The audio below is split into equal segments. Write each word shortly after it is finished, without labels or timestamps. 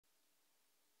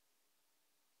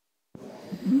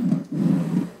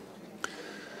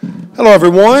Hello,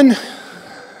 everyone.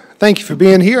 Thank you for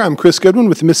being here. I'm Chris Goodwin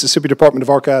with the Mississippi Department of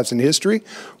Archives and History.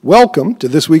 Welcome to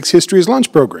this week's History is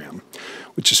Lunch program,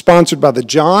 which is sponsored by the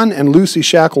John and Lucy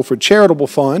Shackelford Charitable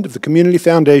Fund of the Community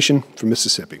Foundation for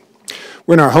Mississippi.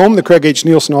 We're in our home, the Craig H.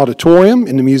 Nielsen Auditorium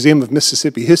in the Museum of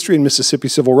Mississippi History and Mississippi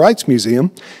Civil Rights Museum,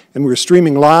 and we're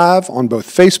streaming live on both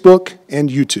Facebook and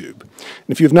YouTube. And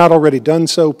if you've not already done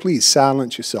so, please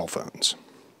silence your cell phones.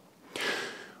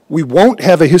 We won't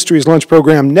have a History is Lunch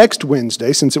program next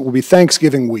Wednesday since it will be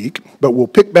Thanksgiving week, but we'll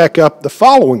pick back up the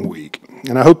following week.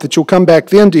 And I hope that you'll come back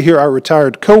then to hear our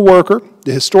retired co-worker,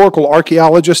 the historical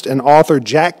archaeologist and author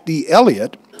Jack D.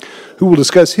 Elliott, who will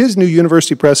discuss his new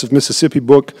University Press of Mississippi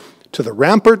book, To the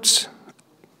Ramparts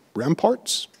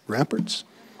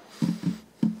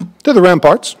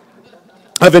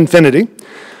of Infinity,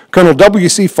 Colonel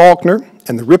W.C. Faulkner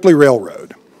and the Ripley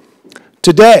Railroad.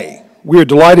 Today, we are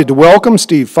delighted to welcome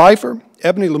Steve Fiffer,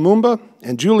 Ebony Lumumba,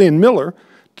 and Julian Miller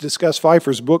to discuss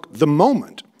Pfeiffer's book, The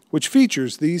Moment, which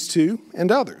features these two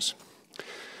and others.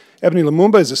 Ebony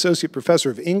Lumumba is Associate Professor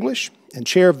of English and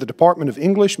Chair of the Department of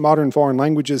English, Modern Foreign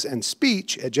Languages, and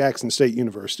Speech at Jackson State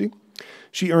University.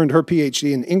 She earned her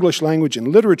Ph.D. in English Language and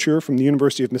Literature from the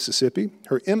University of Mississippi,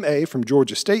 her M.A. from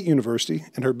Georgia State University,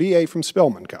 and her B.A. from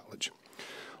Spelman College.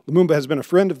 Lumumba has been a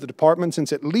friend of the department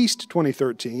since at least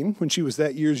 2013, when she was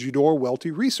that year's Eudore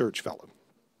Welty Research Fellow.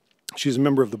 She's a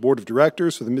member of the Board of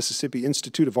Directors for the Mississippi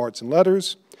Institute of Arts and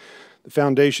Letters, the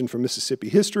Foundation for Mississippi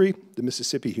History, the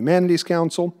Mississippi Humanities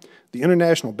Council, the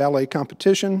International Ballet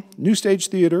Competition, New Stage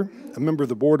Theater, a member of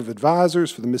the Board of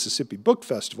Advisors for the Mississippi Book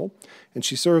Festival, and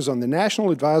she serves on the National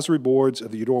Advisory Boards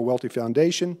of the Eudore Welty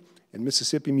Foundation and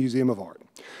Mississippi Museum of Art.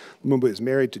 Lumumba is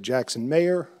married to Jackson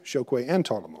Mayer, Chokwe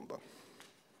Antar Lumumba.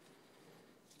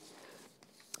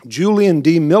 Julian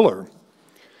D. Miller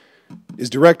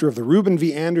is director of the Reuben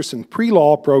V. Anderson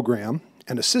Pre-Law Program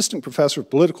and assistant professor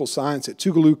of political science at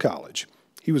Tougaloo College.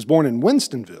 He was born in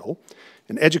Winstonville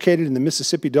and educated in the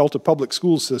Mississippi Delta Public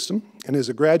School System and is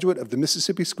a graduate of the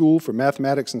Mississippi School for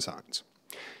Mathematics and Science.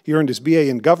 He earned his B.A.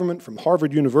 in government from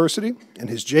Harvard University and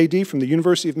his J.D. from the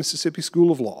University of Mississippi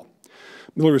School of Law.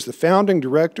 Miller is the founding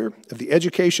director of the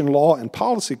Education Law and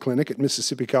Policy Clinic at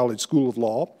Mississippi College School of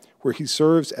Law, where he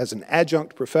serves as an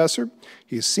adjunct professor.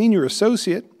 He is senior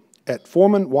associate at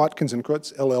Foreman, Watkins &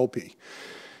 Crutz, LLP.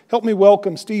 Help me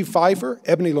welcome Steve Fiffer,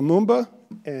 Ebony Lumumba,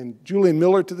 and Julian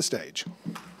Miller to the stage.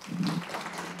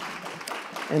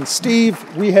 And Steve,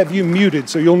 we have you muted,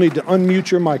 so you'll need to unmute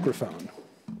your microphone.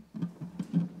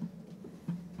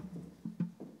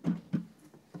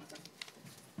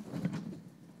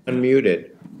 Unmuted.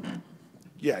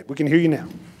 Yeah, we can hear you now.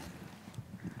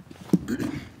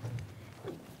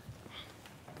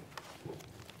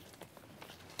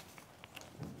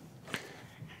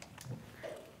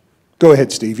 Go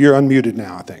ahead, Steve. You're unmuted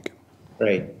now, I think.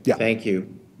 Great. Yeah. Thank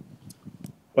you.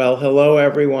 Well, hello,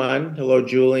 everyone. Hello,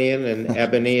 Julian and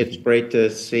Ebony. It's great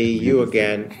to see you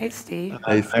again. Hey, Steve.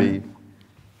 Hey, Steve. I'm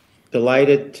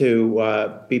delighted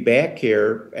to be back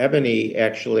here. Ebony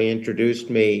actually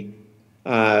introduced me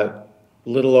a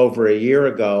little over a year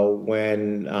ago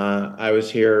when I was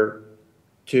here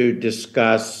to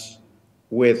discuss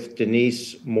with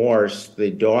Denise Morse,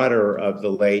 the daughter of the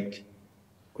late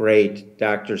great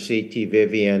Dr. C.T.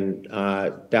 Vivian,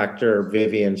 Dr.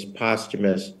 Vivian's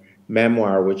posthumous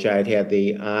memoir, which I'd had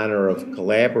the honor of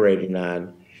collaborating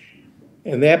on.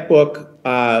 And that book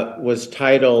was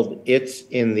titled It's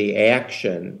in the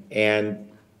Action,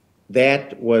 and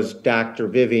that was Dr.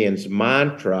 Vivian's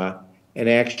mantra and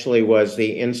actually was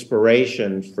the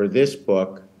inspiration for this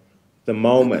book, The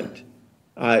Moment.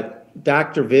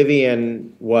 Dr.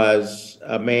 Vivian was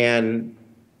a man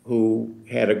who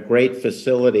had a great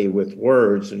facility with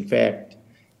words. In fact,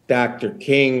 Dr.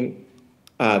 King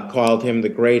called him the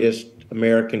greatest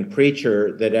American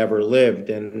preacher that ever lived,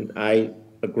 and I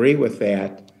agree with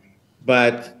that.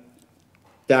 But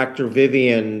Dr.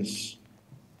 Vivian's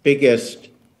biggest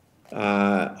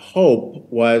hope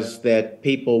was that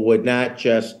people would not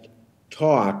just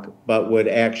talk, but would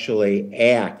actually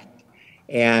act.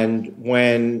 And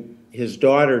when his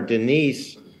daughter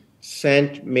Denise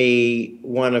sent me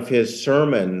one of his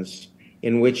sermons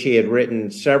in which he had written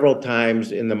several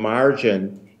times in the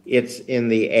margin, "It's in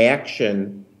the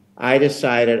action," I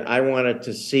decided I wanted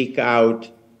to seek out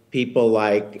people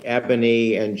like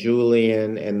Ebony and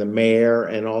Julian and the mayor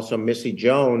and also Missy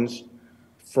Jones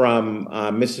from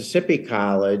Mississippi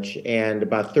College and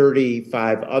about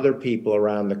 35 other people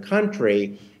around the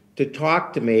country to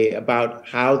talk to me about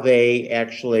how they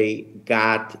actually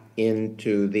got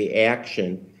into the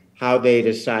action, how they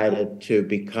decided to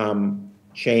become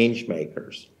change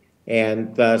makers.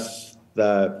 and thus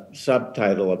the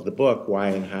subtitle of the book, Why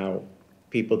and How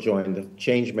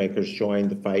Changemakers joined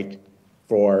the fight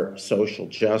for social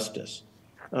justice.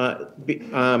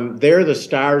 They're the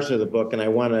stars of the book, and I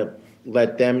want to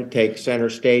let them take center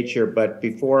stage here. But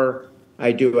before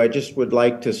I do, I just would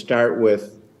like to start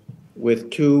with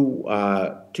two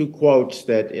quotes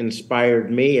that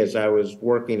inspired me as I was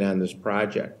working on this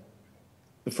project.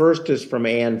 The first is from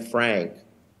Anne Frank.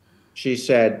 She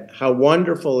said, "How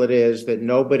wonderful it is that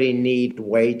nobody need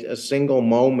wait a single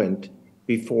moment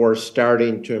before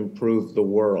starting to improve the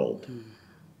world."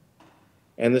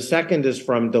 And the second is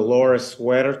from Dolores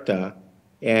Huerta,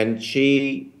 and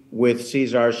she, with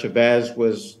Cesar Chavez,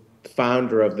 was the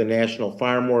founder of the National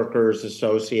Farm Workers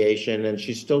Association, and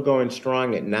she's still going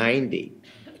strong at 90.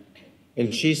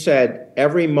 And she said,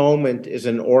 "Every moment is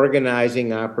an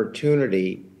organizing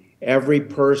opportunity, every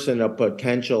person a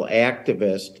potential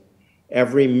activist,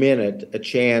 every minute a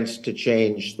chance to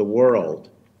change the world."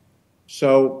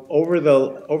 So over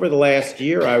the last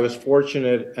year, I was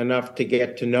fortunate enough to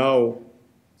get to know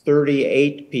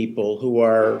 38 people who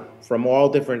are from all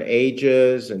different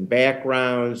ages and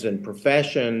backgrounds and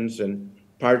professions and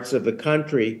parts of the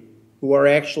country who are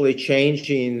actually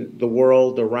changing the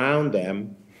world around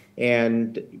them.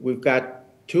 And we've got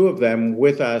two of them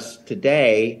with us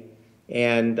today,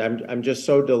 and I'm just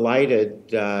so delighted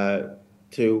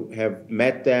to have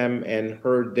met them and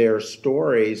heard their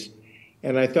stories.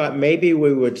 And I thought maybe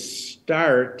we would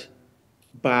start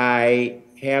by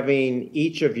having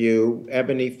each of you,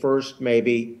 Ebony first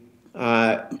maybe,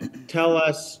 tell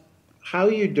us how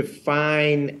you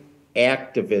define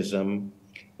activism,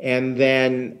 and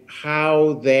then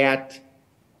how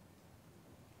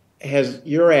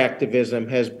your activism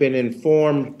has been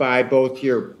informed by both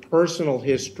your personal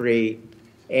history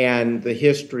and the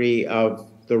history of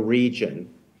the region.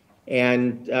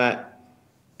 And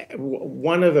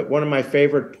one of my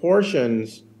favorite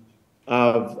portions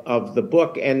of the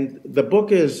book, and the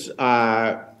book is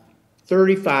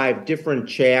 35 different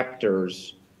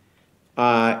chapters,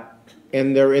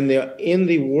 and they're in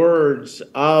the words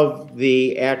of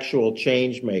the actual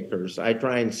change makers. I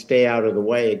try and stay out of the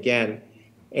way again.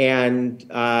 And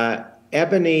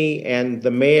Ebony and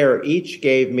the mayor each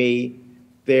gave me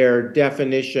their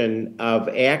definition of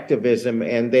activism,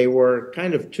 and they were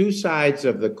kind of two sides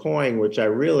of the coin, which I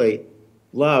really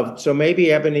loved. So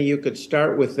maybe, Ebony, you could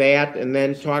start with that and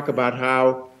then talk about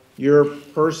how your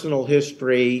personal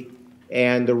history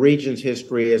and the region's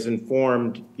history has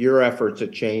informed your efforts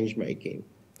at change making.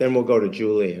 Then we'll go to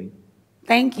Julian.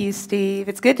 Thank you, Steve.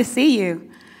 It's good to see you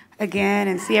again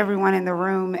and see everyone in the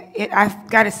room. I've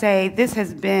got to say, this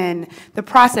has been the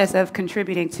process of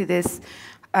contributing to this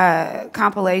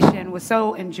compilation was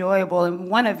so enjoyable. And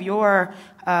one of your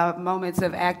moments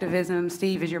of activism,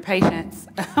 Steve, is your patience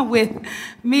with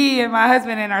me and my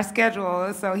husband and our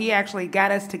schedule. So he actually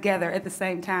got us together at the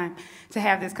same time to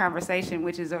have this conversation,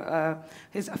 which is a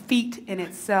feat in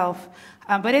itself.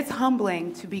 But it's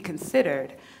humbling to be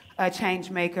considered a change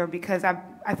maker, because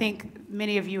I think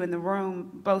many of you in the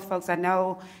room, both folks I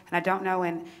know and I don't know,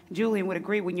 and Julian would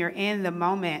agree, when you're in the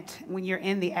moment, when you're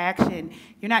in the action,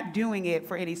 you're not doing it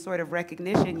for any sort of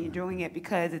recognition. You're doing it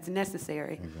because it's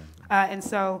necessary. Exactly. And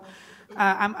so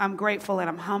I'm grateful and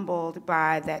I'm humbled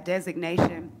by that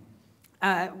designation.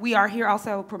 We are here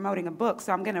also promoting a book,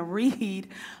 so I'm going to read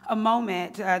a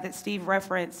moment that Steve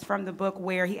referenced from the book,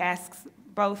 where he asks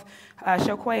both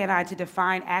Chokwe and I to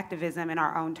define activism in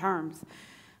our own terms,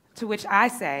 to which I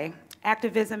say,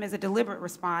 activism is a deliberate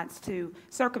response to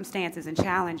circumstances and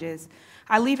challenges.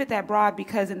 I leave it that broad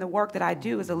because in the work that I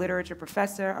do as a literature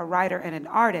professor, a writer, and an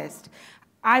artist,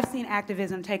 I've seen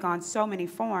activism take on so many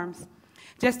forms.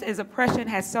 Just as oppression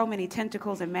has so many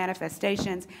tentacles and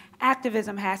manifestations,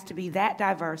 activism has to be that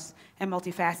diverse and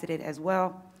multifaceted as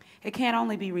well. It can't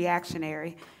only be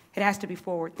reactionary. It has to be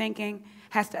forward-thinking,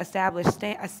 has to establish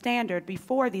a standard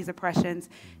before these oppressions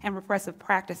and repressive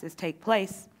practices take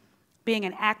place. Being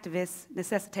an activist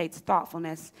necessitates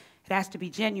thoughtfulness. It has to be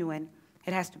genuine.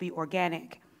 It has to be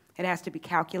organic. It has to be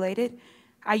calculated.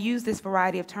 I use this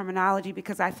variety of terminology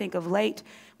because I think of late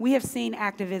we have seen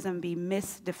activism be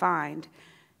misdefined.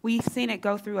 We've seen it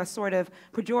go through a sort of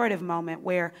pejorative moment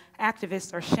where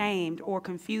activists are shamed or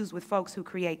confused with folks who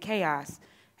create chaos,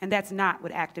 and that's not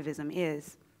what activism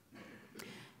is.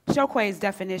 Chokwe's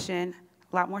definition,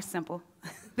 a lot more simple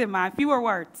than mine, fewer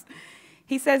words.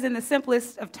 He says, in the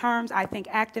simplest of terms, I think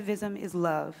activism is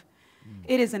love.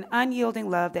 It is an unyielding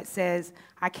love that says,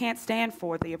 I can't stand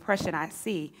for the oppression I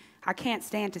see. I can't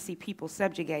stand to see people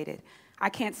subjugated. I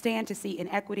can't stand to see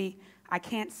inequity. I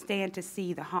can't stand to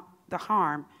see the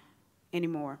harm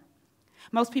anymore.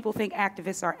 Most people think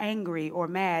activists are angry or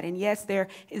mad, and yes, there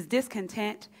is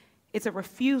discontent. It's a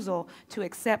refusal to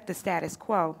accept the status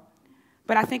quo.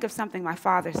 But I think of something my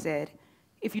father said.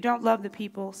 If you don't love the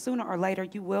people, sooner or later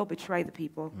you will betray the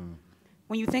people.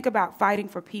 When you think about fighting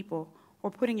for people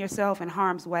or putting yourself in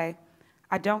harm's way,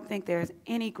 I don't think there's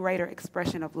any greater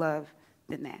expression of love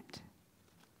than that.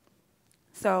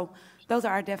 So those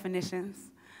are our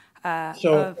definitions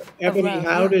So, Ebony,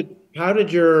 love. how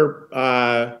did your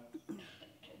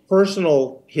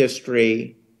personal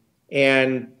history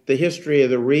and the history of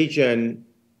the region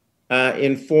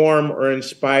inform or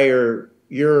inspire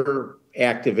your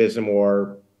activism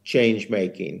or change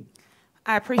making?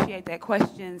 I appreciate that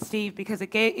question, Steve, because it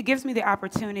gives me the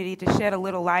opportunity to shed a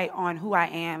little light on who I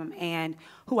am and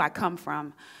who I come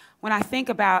from. When I think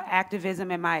about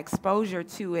activism and my exposure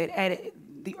to it at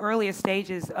the earliest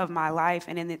stages of my life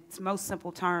and in its most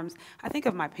simple terms, I think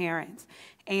of my parents.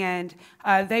 And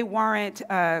they weren't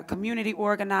community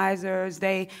organizers.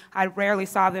 I rarely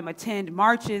saw them attend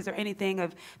marches or anything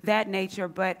of that nature,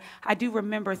 but I do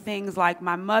remember things like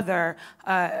my mother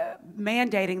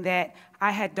mandating that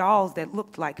I had dolls that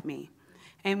looked like me.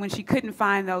 And when she couldn't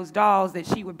find those dolls, that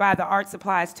she would buy the art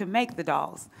supplies to make the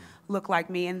dolls look like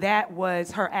me, and that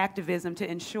was her activism to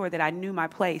ensure that I knew my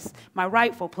place, my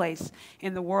rightful place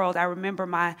in the world. I remember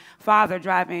my father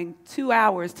driving 2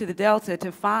 hours to the Delta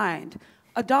to find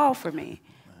a doll for me,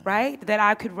 right? That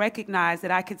I could recognize,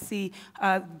 that I could see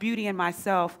beauty in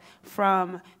myself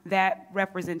from that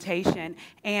representation.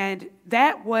 And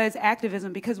that was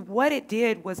activism, because what it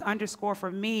did was underscore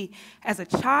for me as a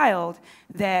child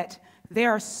that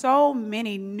there are so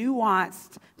many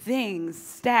nuanced things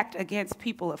stacked against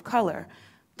people of color,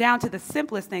 down to the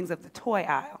simplest things of the toy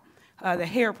aisle, the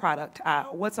hair product aisle,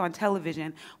 what's on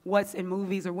television, what's in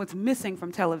movies, or what's missing from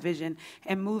television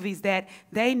and movies, that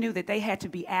they knew that they had to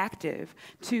be active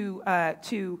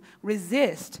to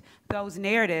resist those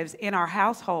narratives in our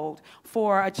household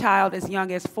for a child as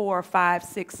young as 4, 5,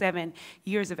 6, 7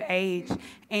 years of age.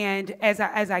 And as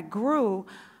I grew,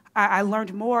 I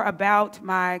learned more about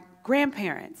my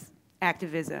grandparents'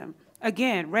 activism.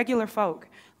 Again, regular folk,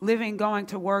 living, going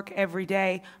to work every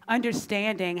day,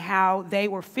 understanding how they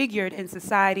were figured in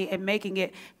society and making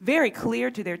it very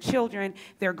clear to their children,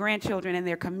 their grandchildren, and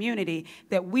their community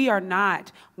that we are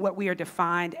not what we are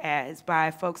defined as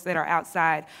by folks that are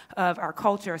outside of our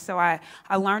culture. So I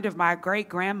learned of my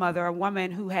great-grandmother, a woman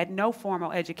who had no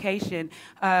formal education,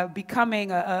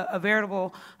 becoming a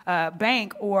veritable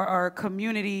bank or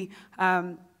community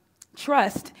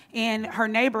trust in her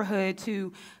neighborhood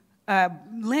to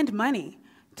lend money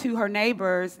to her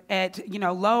neighbors at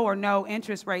low or no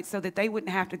interest rates, so that they wouldn't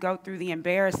have to go through the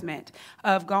embarrassment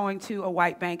of going to a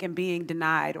white bank and being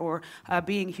denied or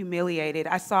being humiliated.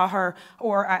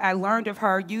 I learned of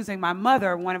her using my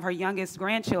mother, one of her youngest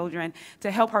grandchildren,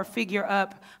 to help her figure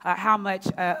up how much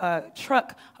a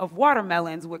truck of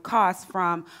watermelons would cost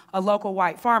from a local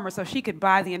white farmer, so she could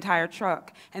buy the entire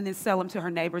truck and then sell them to her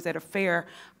neighbors at a fair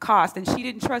cost. And she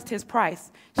didn't trust his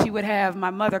price. She would have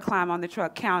my mother climb on the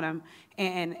truck, count them,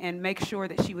 and make sure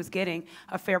that she was getting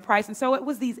a fair price. And so it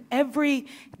was these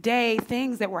everyday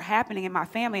things that were happening in my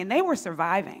family, and they were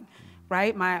surviving,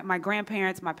 right? My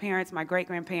grandparents, my parents, my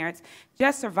great-grandparents,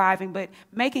 just surviving, but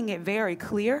making it very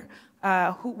clear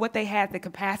what they had the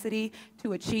capacity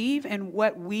to achieve and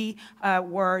what we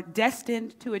were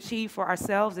destined to achieve for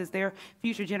ourselves as their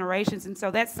future generations. And so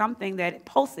that's something that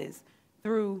pulses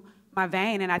through my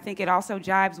vein, and I think it also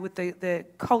jives with the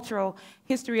cultural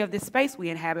history of this space we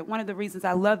inhabit. One of the reasons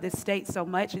I love this state so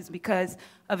much is because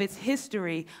of its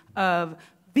history of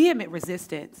vehement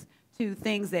resistance to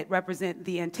things that represent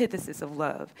the antithesis of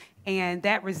love, and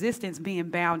that resistance being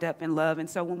bound up in love. And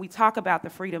so when we talk about the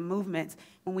freedom movements,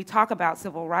 when we talk about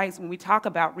civil rights, when we talk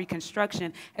about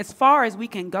Reconstruction, as far as we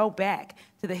can go back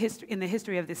to the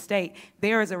history of this state,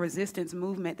 there is a resistance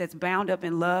movement that's bound up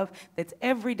in love, that's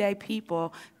everyday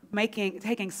people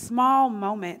taking small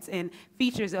moments and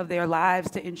features of their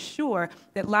lives to ensure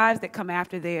that lives that come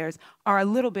after theirs are a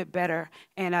little bit better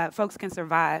and folks can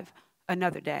survive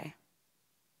another day.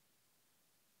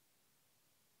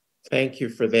 Thank you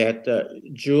for that.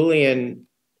 Julian,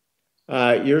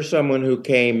 you're someone who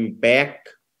came back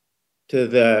to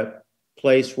the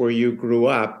place where you grew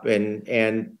up,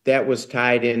 and that was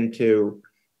tied into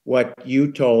what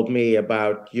you told me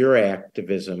about your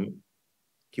activism.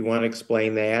 Do you want to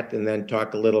explain that and then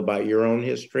talk a little about your own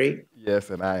history?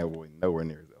 Yes, and I am nowhere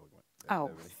near as eloquent. Oh,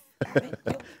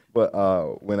 but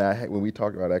when we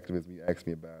talked about activism, you asked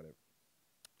me about it.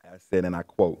 I said, and I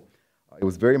quote, "It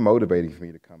was very motivating for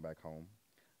me to come back home.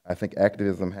 I think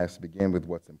activism has to begin with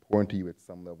what's important to you at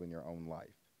some level in your own life.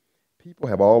 People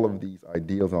have all of these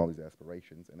ideals and all these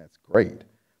aspirations, and that's great.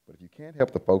 But if you can't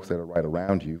help the folks that are right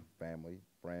around you, family,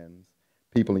 friends,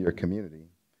 people in your community,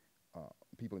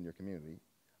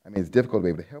 I mean, it's difficult to be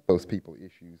able to help those people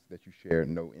issues that you share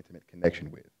no intimate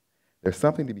connection with. There's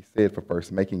something to be said for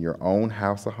first making your own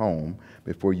house a home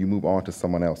before you move on to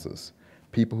someone else's.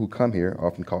 People who come here,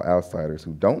 often called outsiders,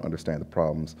 who don't understand the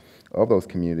problems of those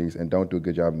communities and don't do a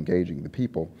good job engaging the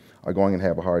people, are going to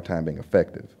have a hard time being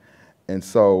effective. And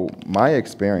so my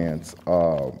experience,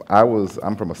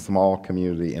 I'm from a small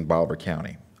community in Bolivar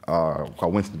County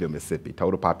called Winstonville, Mississippi.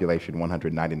 Total population,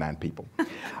 199 people.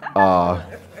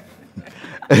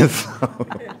 And so,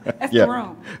 That's yeah, the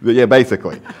room. yeah,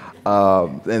 basically.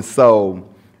 And so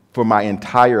for my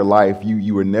entire life,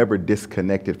 you were never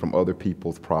disconnected from other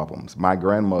people's problems. My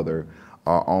grandmother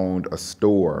owned a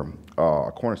store,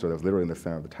 a corner store that was literally in the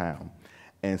center of the town.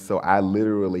 And so I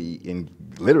literally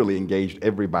engaged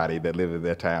everybody that lived in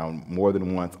that town more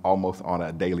than once, almost on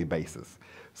a daily basis.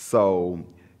 So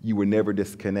you were never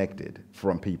disconnected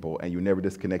from people, and you were never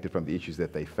disconnected from the issues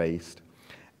that they faced.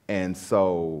 And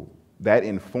so that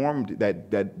informed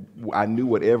that I knew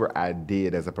whatever I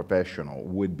did as a professional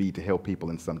would be to help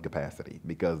people in some capacity,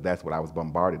 because that's what I was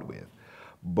bombarded with.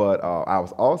 But I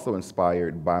was also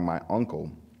inspired by my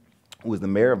uncle, who was the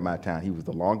mayor of my town. He was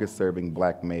the longest serving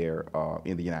black mayor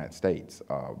in the United States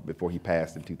before he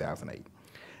passed in 2008.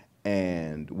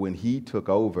 And when he took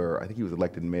over, I think he was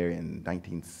elected mayor in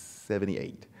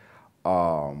 1978.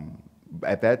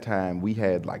 At that time, we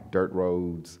had like dirt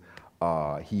roads.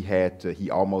 He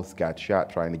almost got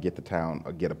shot trying to get the town,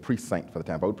 get a precinct for the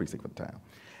town, vote precinct for the town.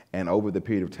 And over the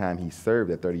period of time he served,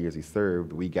 that 30 years he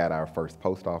served, we got our first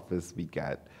post office, we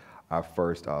got our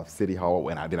first city hall,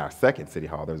 and I did our second city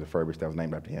hall. There was a refurbished that was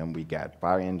named after him. We got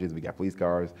fire engines, we got police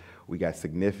cars, we got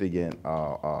significant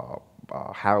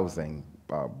housing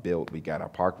built. We got our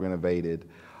park renovated.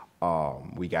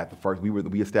 We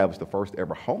established the first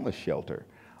ever homeless shelter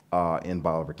in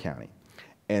Bolivar County.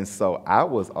 And so I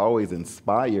was always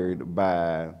inspired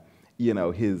by,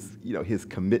 his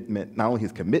commitment, not only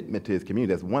his commitment to his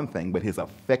community, that's one thing, but his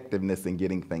effectiveness in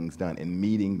getting things done and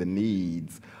meeting the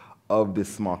needs of this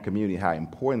small community, how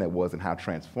important that was and how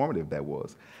transformative that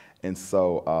was. And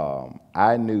so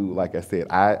I knew, like I said,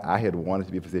 I had wanted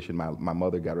to be a physician. My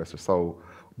mother, God rest her soul,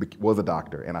 was a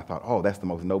doctor. And I thought, oh, that's the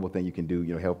most noble thing you can do,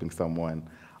 helping someone,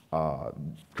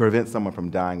 prevent someone from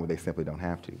dying when they simply don't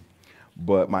have to.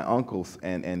 But my uncles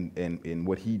and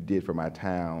what he did for my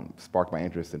town sparked my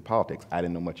interest in politics. I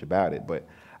didn't know much about it, but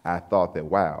I thought that,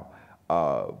 wow,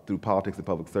 through politics and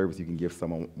public service, you can give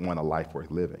someone a life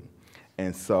worth living.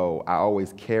 And so I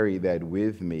always carry that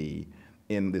with me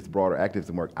in this broader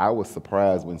activism work. I was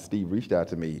surprised when Steve reached out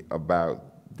to me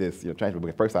about this, Changemakers.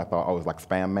 At first I thought, oh, it was like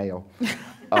spam mail.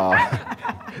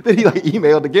 Then he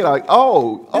emailed again. I'm like,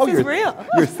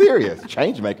 you're serious?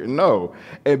 Changemaker? No.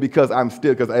 And because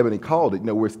Ebony called it,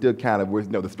 we're still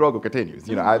the struggle continues.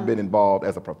 I've been involved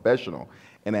as a professional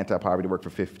in anti-poverty work for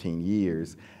 15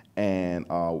 years. And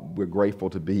we're grateful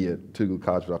to be at Tougaloo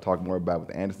College, which I'll talk more about with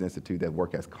the Anderson Institute. That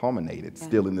work has culminated,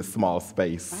 still in this small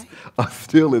space,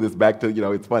 still in this back to,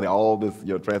 it's funny, all this,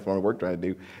 transformative work trying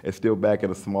to do is still back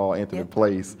in a small, intimate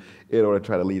place in order to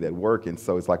try to lead that work. And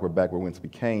so it's like we're back where whence we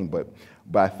came. But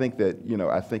I think that,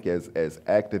 as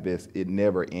activists, it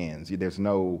never ends. There's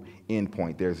no end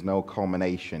point. There's no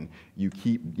culmination. You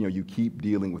keep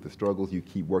dealing with the struggles. You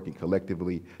keep working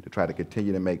collectively to try to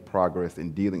continue to make progress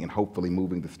in dealing and hopefully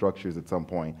moving the structures at some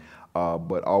point,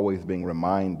 but always being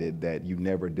reminded that you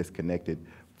never disconnected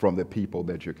from the people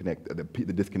that you're connected,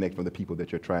 the disconnect from the people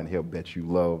that you're trying to help, that you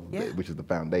love, which is the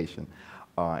foundation.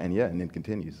 And then it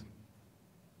continues.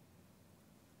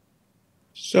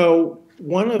 So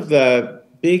one of the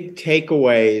big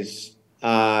takeaways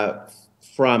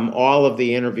from all of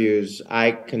the interviews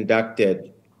I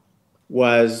conducted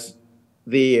was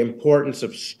the importance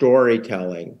of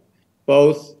storytelling,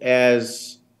 both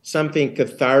as something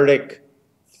cathartic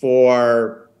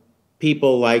for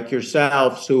people like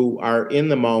yourselves who are in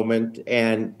the moment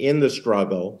and in the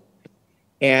struggle,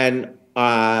 and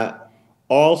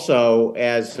also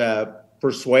as a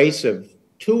persuasive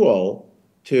tool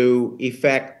to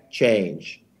effect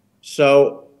change.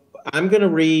 So I'm going to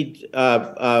read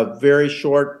a very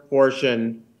short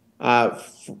portion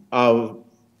of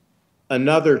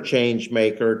another change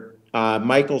maker,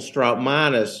 Michael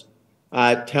Strautmanis,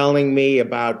 telling me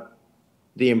about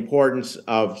the importance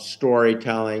of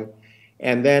storytelling.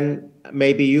 And then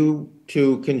maybe you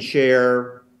two can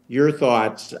share your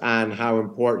thoughts on how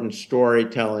important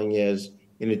storytelling is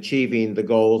in achieving the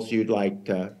goals you'd like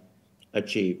to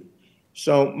achieve.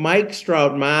 So Mike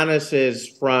Strautmanis is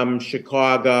from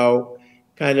Chicago,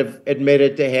 kind of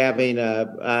admitted to having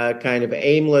a kind of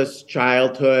aimless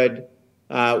childhood,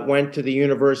 went to the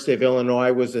University of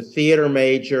Illinois, was a theater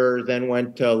major, then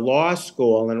went to law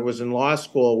school, and it was in law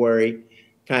school where he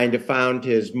kind of found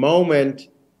his moment.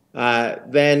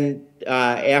 Then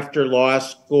after law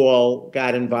school,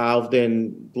 got involved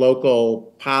in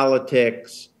local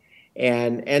politics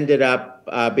and ended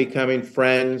up becoming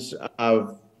friends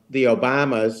of the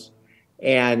Obamas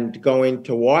and going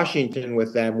to Washington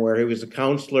with them, where he was a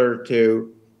counselor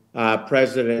to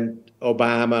President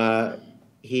Obama.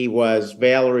 He was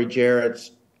Valerie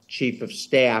Jarrett's chief of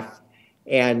staff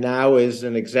and now is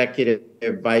an executive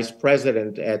vice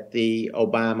president at the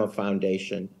Obama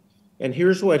Foundation. And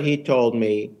here's what he told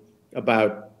me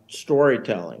about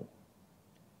storytelling.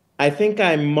 I think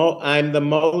I'm the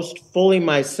most fully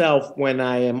myself when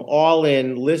I am all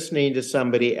in listening to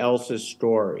somebody else's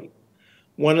story.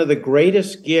 One of the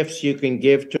greatest gifts you can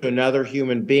give to another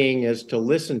human being is to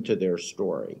listen to their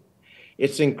story.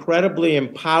 It's incredibly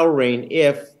empowering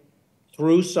if,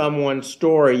 through someone's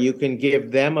story, you can give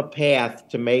them a path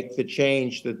to make the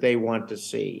change that they want to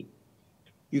see.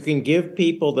 You can give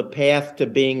people the path to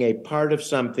being a part of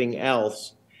something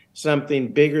else, something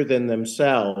bigger than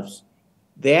themselves.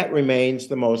 That remains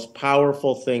the most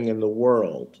powerful thing in the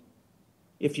world.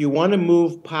 If you want to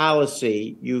move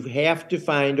policy, you have to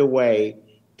find a way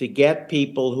to get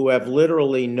people who have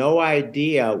literally no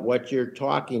idea what you're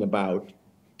talking about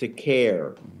to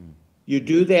care. You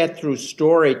do that through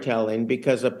storytelling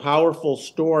because a powerful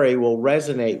story will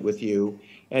resonate with you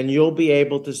and you'll be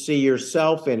able to see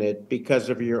yourself in it because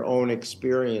of your own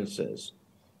experiences.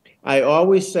 I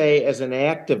always say, as an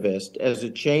activist, as a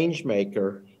change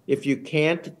maker, if you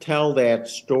can't tell that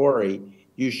story,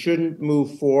 you shouldn't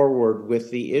move forward with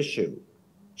the issue.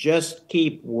 Just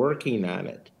keep working on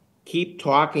it. Keep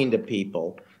talking to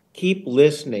people. Keep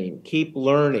listening. Keep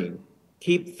learning.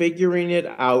 Keep figuring it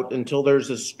out until there's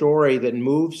a story that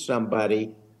moves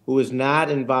somebody who is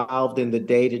not involved in the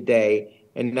day-to-day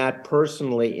and not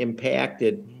personally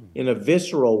impacted in a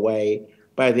visceral way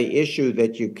by the issue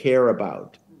that you care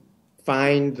about.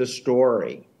 Find the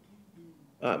story.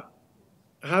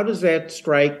 How does that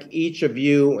strike each of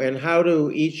you, and how do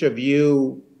each of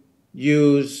you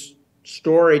use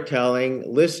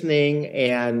storytelling, listening,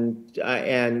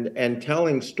 and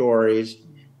telling stories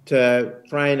to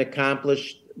try and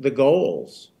accomplish the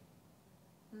goals?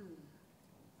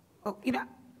 Well,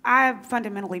 I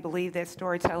fundamentally believe that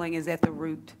storytelling is at the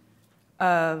root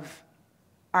of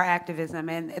our activism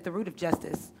and at the root of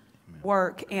justice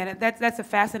work. And that's a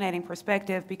fascinating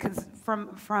perspective because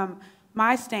from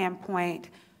my standpoint,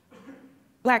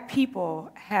 Black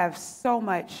people have so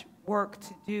much work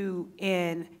to do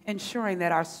in ensuring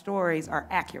that our stories are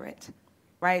accurate,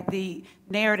 right? The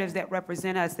narratives that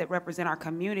represent us, that represent our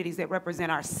communities, that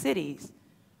represent our cities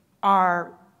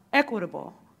are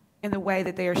equitable in the way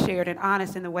that they are shared and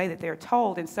honest in the way that they're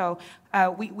told. And so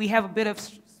we have a bit of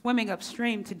swimming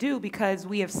upstream to do because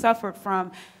we have suffered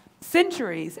from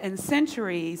centuries and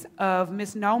centuries of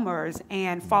misnomers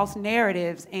and false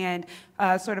narratives and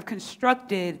sort of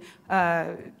constructed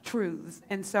truths.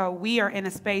 And so we are in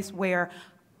a space where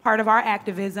part of our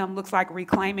activism looks like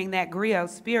reclaiming that griot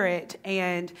spirit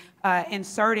and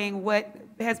inserting what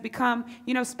has become,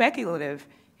 speculative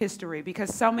history,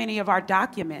 because so many of our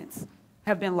documents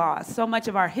have been lost. So much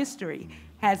of our history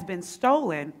has been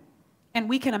stolen. And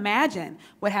we can imagine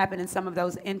what happened in some of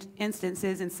those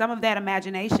instances, and some of that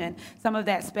imagination, some of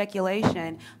that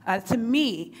speculation. To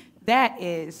me, that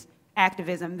is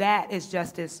activism. That is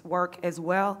justice work as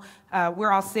well.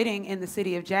 We're all sitting in the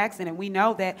city of Jackson, and we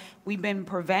know that we've been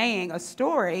purveying a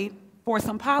story for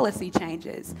some policy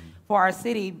changes for our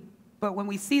city. But when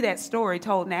we see that story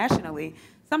told nationally,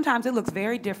 sometimes it looks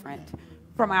very different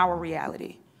from our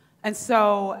reality. And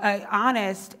so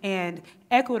honest and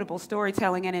equitable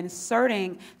storytelling and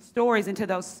inserting stories into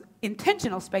those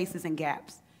intentional spaces and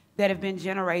gaps that have been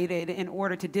generated in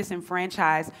order to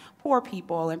disenfranchise poor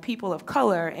people and people of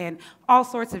color and all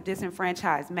sorts of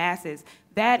disenfranchised masses,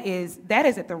 that is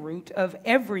at the root of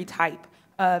every type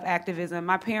of activism.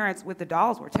 My parents with the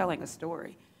dolls were telling a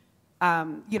story.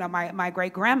 My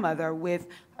great-grandmother with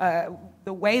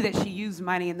the way that she used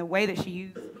money and the way that she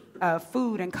used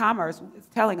food and commerce is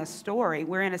telling a story.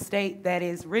 We're in a state that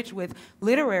is rich with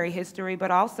literary history,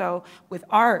 but also with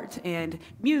art and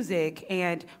music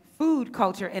and food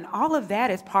culture, and all of that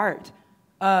is part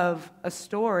of a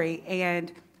story.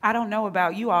 And I don't know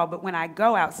about you all, but when I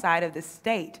go outside of the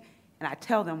state and I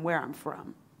tell them where I'm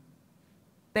from,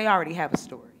 they already have a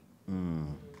story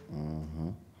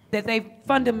that they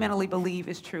fundamentally believe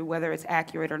is true, whether it's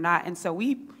accurate or not. And so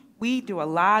we do a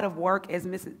lot of work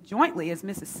jointly as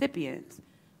Mississippians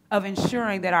of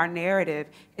ensuring that our narrative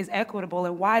is equitable.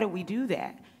 And why do we do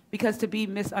that? Because to be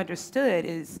misunderstood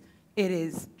it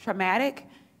is traumatic,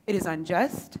 it is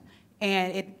unjust,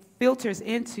 and it filters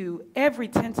into every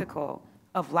tentacle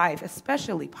of life,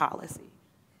 especially policy,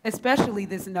 especially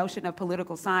this notion of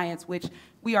political science, which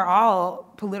we are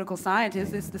all political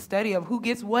scientists. It's the study of who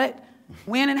gets what,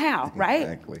 when, and how, right?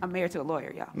 Exactly. I'm married to a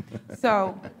lawyer, y'all.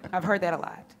 So I've heard that a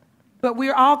lot. But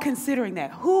we're all considering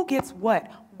that. Who gets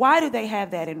what? Why do they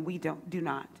have that and we do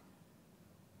not?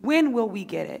 When will we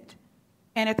get it?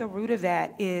 And at the root of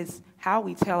that is how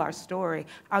we tell our story.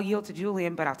 I'll yield to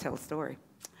Julian, but I'll tell a story.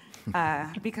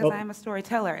 Because I am a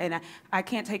storyteller, and I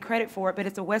can't take credit for it, but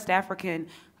it's a West African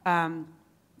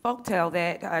folktale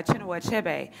that Chinua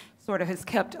Achebe sort of has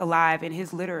kept alive in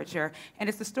his literature. And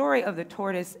it's the story of the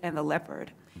tortoise and the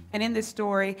leopard. And in this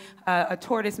story, a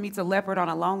tortoise meets a leopard on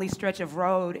a lonely stretch of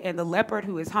road, and the leopard,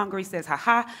 who is hungry, says,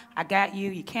 "Ha-ha, I got you.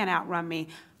 You can't outrun me.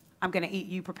 I'm going to eat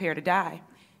you. Prepare to die."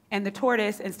 And the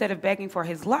tortoise, instead of begging for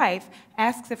his life,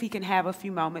 asks if he can have a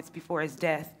few moments before his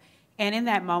death. And in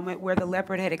that moment where the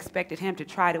leopard had expected him to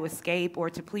try to escape or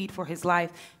to plead for his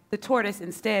life, the tortoise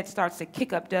instead starts to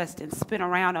kick up dust and spin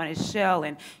around on his shell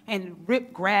and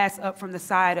rip grass up from the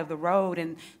side of the road.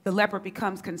 And the leopard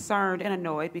becomes concerned and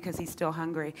annoyed because he's still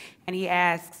hungry. And he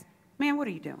asks, "Man, what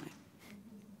are you doing?"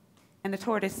 And the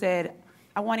tortoise said,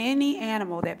 "I want any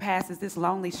animal that passes this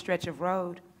lonely stretch of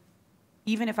road,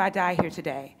 even if I die here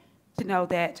today, to know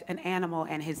that an animal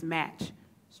and his match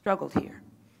struggled here."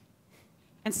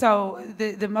 And so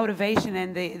the motivation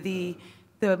and the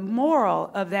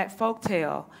moral of that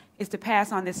folktale is to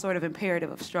pass on this sort of imperative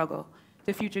of struggle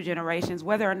to future generations.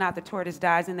 Whether or not the tortoise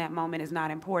dies in that moment is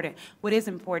not important. What is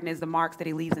important is the marks that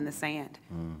he leaves in the sand,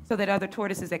 so that other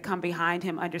tortoises that come behind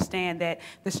him understand that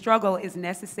the struggle is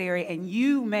necessary, and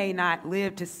you may not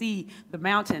live to see the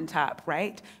mountaintop,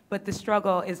 right? But the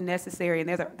struggle is necessary, and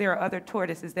there are other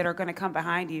tortoises that are going to come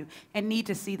behind you and need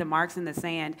to see the marks in the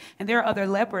sand. And there are other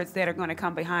leopards that are going to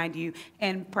come behind you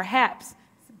and perhaps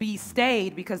be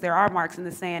stayed because there are marks in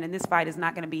the sand, and this fight is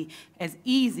not going to be as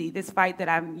easy. This fight that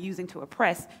I'm using to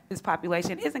oppress this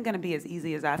population isn't going to be as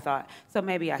easy as I thought, so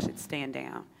maybe I should stand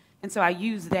down. And so I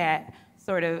use that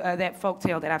sort of, that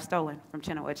folktale that I've stolen from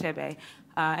Chinua Achebe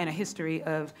and a history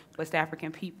of West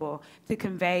African people to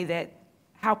convey that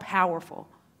how powerful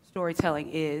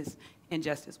storytelling is in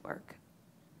justice work.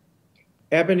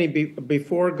 Ebony,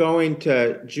 before going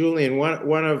to Julian,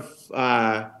 one of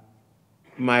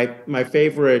my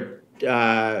favorite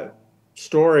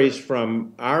stories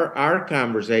from our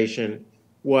conversation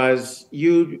was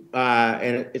you,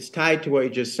 and it's tied to what you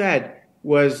just said,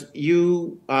 was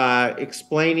you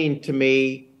explaining to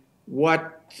me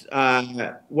what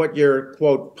your,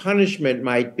 quote, punishment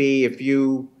might be if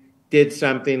you did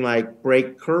something like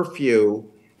break curfew.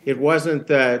 It wasn't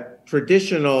the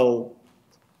traditional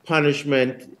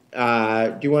punishment.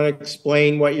 Do you want to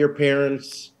explain what your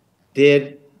parents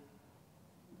did?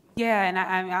 Yeah, and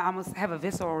I almost have a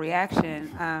visceral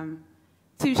reaction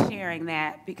to sharing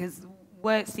that, because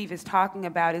what Steve is talking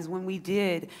about is when we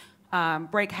did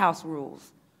break house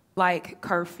rules, like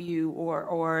curfew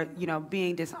or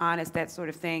being dishonest, that sort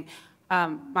of thing.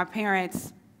 My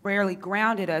parents rarely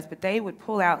grounded us, but they would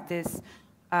pull out this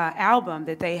album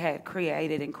that they had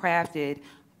created and crafted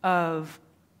of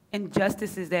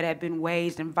injustices that had been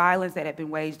waged and violence that had been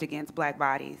waged against Black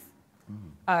bodies.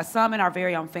 Some in our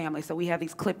very own family. So we have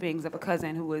these clippings of a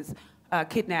cousin who was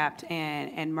kidnapped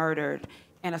and murdered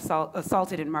and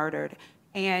assaulted and murdered.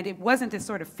 And it wasn't this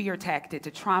sort of fear tactic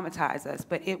to traumatize us,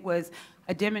 but it was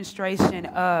a demonstration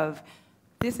of,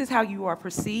 this is how you are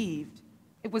perceived.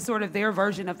 It was sort of their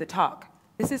version of the talk.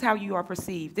 This is how you are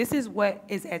perceived. This is what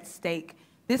is at stake.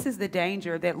 This is the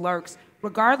danger that lurks,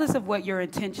 regardless of what your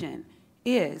intention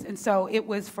is. And so it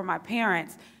was, for my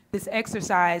parents, this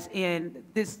exercise in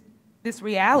this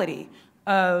reality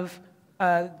of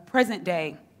present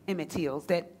day Emmett Tills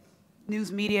that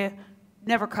news media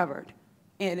never covered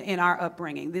in our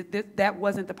upbringing. That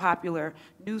wasn't the popular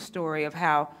news story of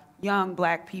how young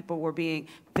Black people were being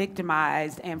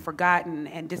victimized and forgotten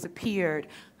and disappeared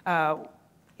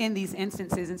in these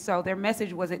instances. And so their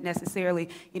message wasn't necessarily,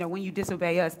 when you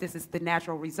disobey us, this is the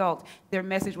natural result. Their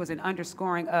message was an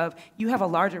underscoring of, you have a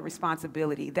larger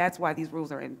responsibility. That's why these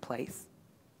rules are in place.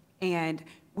 And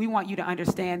we want you to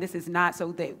understand this is not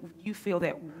so that you feel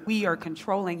that we are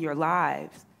controlling your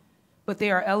lives, but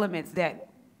there are elements that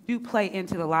do play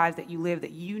into the lives that you live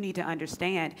that you need to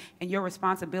understand, and your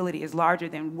responsibility is larger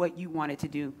than what you wanted to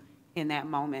do in that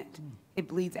moment. It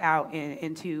bleeds out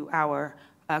into our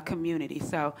community.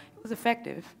 So it was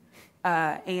effective,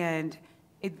 and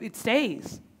it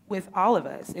stays with all of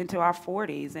us into our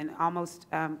 40s and almost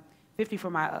 50 for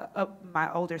my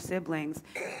older siblings,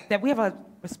 that we have a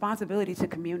responsibility to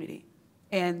community.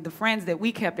 And the friends that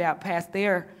we kept out past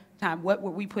their time, what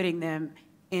were we putting them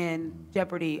in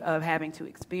jeopardy of having to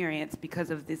experience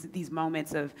because of these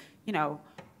moments of, you know,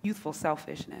 youthful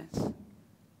selfishness?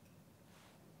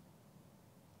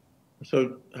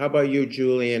 So how about you,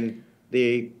 Julian,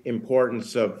 the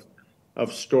importance of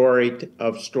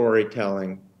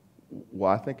storytelling?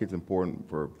 Well, I think it's important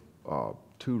for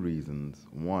two reasons.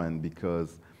 One,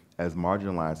 because as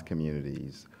marginalized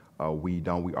communities,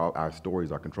 our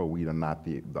stories are controlled. We are not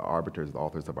the arbiters, the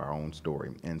authors of our own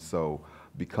story. And so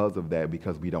because of that,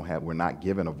 because we're not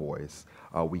given a voice,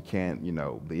 we can't, you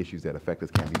know, the issues that affect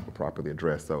us can't be properly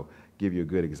addressed. So give you a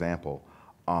good example.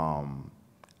 I've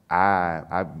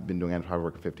been doing anthropology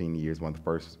work for 15 years. One of the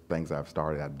first things I'm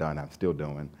still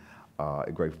doing,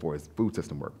 grateful for, is food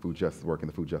system work, food justice work in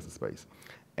the food justice space.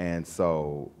 And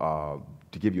so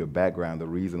to give you a background, the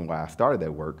reason why I started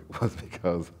that work was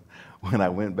because when I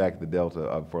went back to the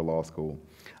Delta for law school,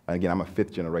 again, I'm a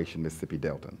 5th generation Mississippi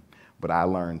Deltan, but I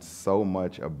learned so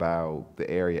much about the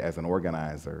area as an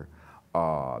organizer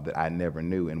that I never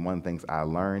knew. And one of the things I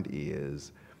learned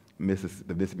is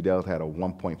the Mississippi Delta had a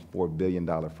 $1.4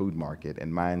 billion food market,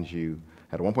 and mind you,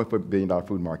 had a $1.4 billion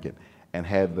food market and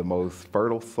had the most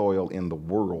fertile soil in the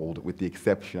world with the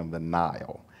exception of the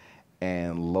Nile.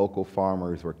 And local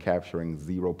farmers were capturing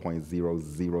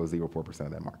 0.0004%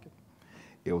 of that market.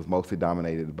 It was mostly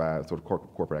dominated by sort of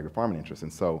corporate agri-farming interests.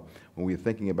 And so when we were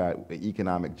thinking about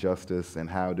economic justice and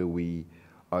how do we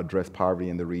address poverty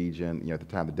in the region, you know, at the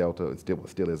time the Delta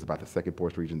still is about the second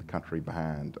poorest region in the country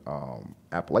behind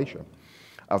Appalachia.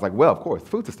 I was like, well, of course,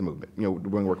 food system movement. You know, we're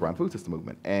going to work around the food system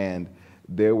movement. And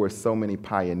there were so many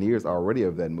pioneers already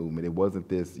of that movement. It wasn't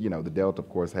this, you know, the Delta, of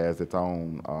course, has its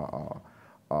own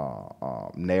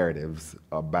narratives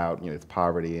about, you know, its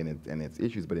poverty and its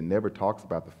issues, but it never talks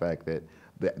about the fact that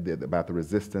about the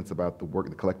resistance, about the work,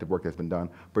 the collective work that's been done,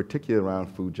 particularly around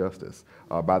food justice.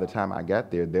 By the time I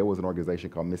got there, there was an organization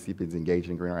called Mississippians Engaged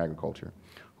in Greener Agriculture,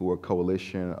 who were a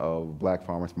coalition of black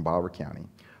farmers from Bolivar County,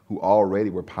 who already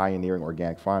were pioneering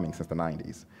organic farming since the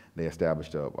 90s. They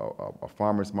established a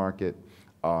farmers market.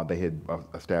 They had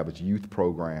established youth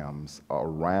programs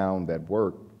around that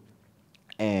work.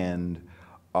 And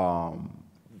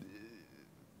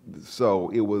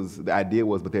so the idea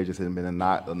was, but there just hadn't been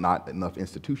not enough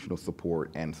institutional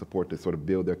support and support to sort of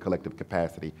build their collective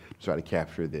capacity to try to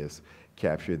capture this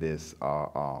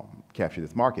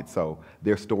market. So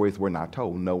their stories were not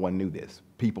told. No one knew this.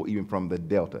 People even from the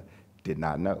Delta did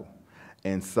not know.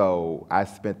 And so I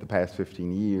spent the past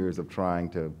 15 years of trying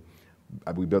to,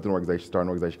 we built an organization, started an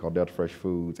organization called Delta Fresh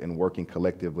Foods, and working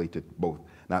collectively to both,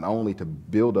 not only to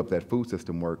build up that food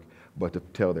system work, but to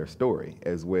tell their story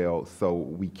as well, so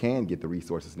we can get the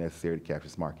resources necessary to capture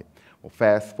this market. Well,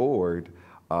 fast forward,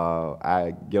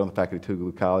 I get on the faculty of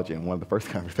Tougaloo College, and one of the first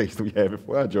conversations we had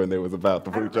before I joined there was about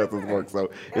the food justice work,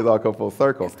 so it's all come full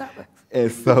circle.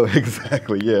 And so,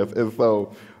 exactly, yes. And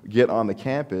so, get on the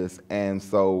campus, and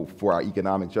so for our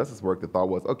economic justice work, the thought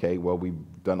was, okay, well, we've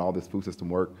done all this food system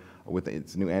work with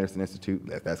the new Anderson Institute,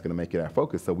 that's gonna make it our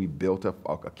focus, so we built a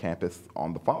campus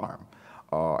on the farm.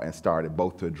 And started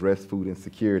both to address food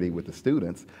insecurity with the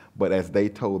students, but as they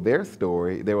told their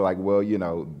story, they were like, well, you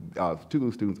know,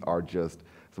 Tougaloo students are just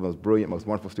some of the most brilliant, most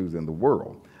wonderful students in the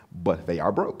world, but they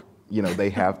are broke. You know, they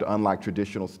have to, unlike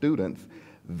traditional students,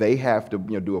 they have to,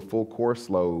 you know, do a full course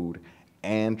load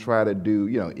and try to do,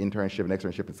 you know, internship and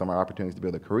externship and summer opportunities to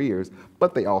build their careers,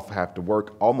 but they also have to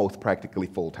work almost practically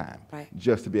full time, right,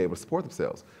 just to be able to support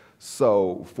themselves.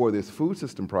 So for this food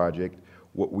system project,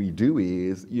 what we do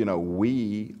is, you know,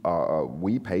 we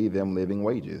pay them living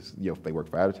wages. You know, if they work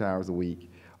 5 to 10 hours a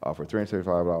week for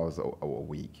 $375 a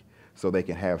week, so they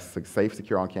can have safe,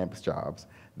 secure on-campus jobs.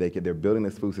 They're building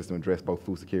this food system to address both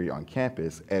food security on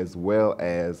campus, as well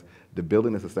as the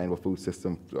building a sustainable food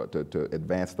system to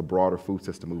advance the broader food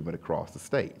system movement across the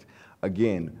state.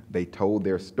 Again, they told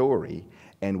their story,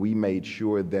 and we made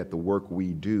sure that the work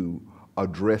we do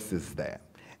addresses that.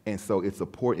 And so it's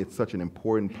such an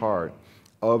important part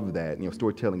of that. You know,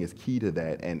 storytelling is key to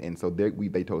that, and so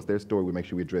they told us their story. We make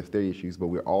sure we address their issues, but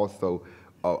we're also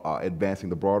advancing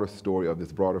the broader story of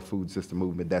this broader food system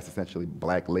movement that's essentially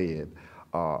Black-led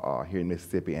here in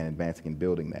Mississippi, and advancing and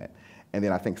building that. And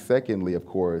then I think secondly, of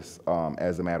course,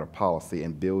 as a matter of policy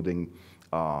and building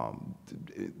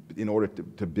in order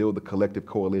to build the collective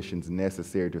coalitions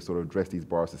necessary to sort of address these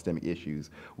broad systemic issues,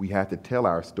 we have to tell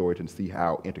our story to see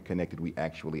how interconnected we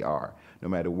actually are. No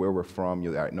matter where we're from,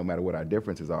 no matter what our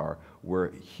differences are,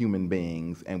 we're human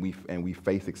beings, and we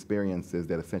face experiences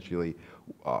that essentially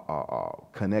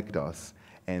connect us,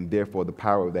 and therefore the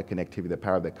power of that connectivity, the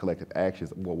power of that collective action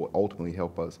is what will ultimately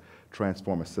help us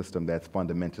transform a system that's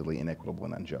fundamentally inequitable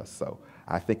and unjust. So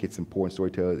I think it's important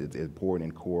storytelling. It's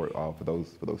important and core for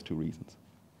those two reasons.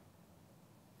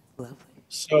 Lovely.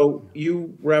 So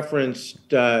you referenced,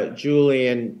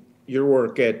 Julian, your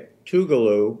work at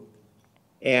Tougaloo,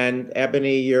 and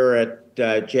Ebony, you're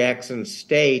at Jackson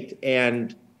State,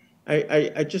 and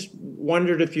I just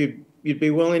wondered if you'd be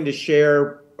willing to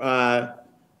share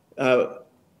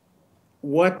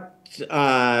what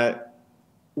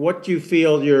you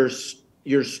feel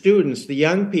your students, the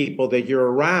young people that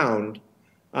you're around,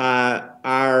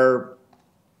 are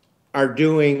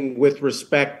doing with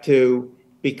respect to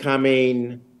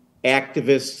becoming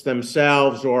activists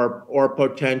themselves or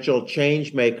potential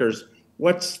change makers.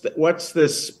 What's the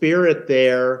spirit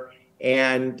there,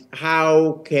 and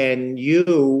how can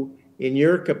you, in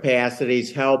your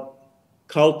capacities, help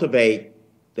cultivate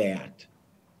that?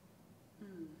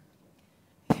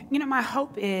 You know, my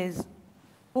hope is,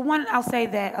 well, one, I'll say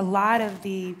that a lot of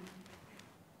the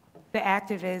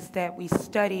activists that we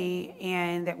study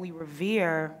and that we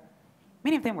revere,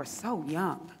 many of them were so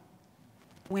young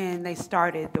when they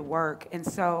started the work. And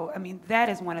so, I mean, that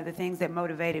is one of the things that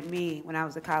motivated me when I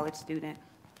was a college student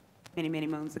many, many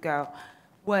moons ago,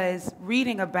 was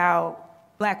reading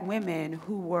about Black women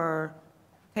who were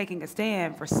taking a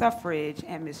stand for suffrage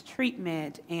and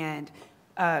mistreatment and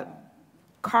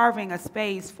carving a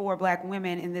space for Black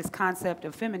women in this concept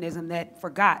of feminism that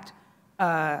forgot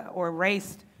or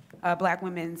erased Black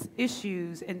women's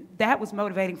issues. And that was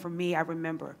motivating for me, I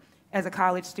remember, as a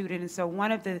college student. And so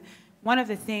one of the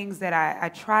things that I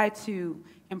try to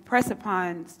impress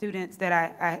upon students that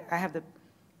I have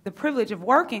the privilege of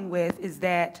working with is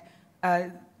that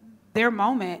their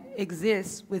moment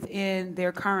exists within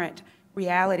their current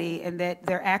reality, and that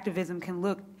their activism can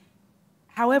look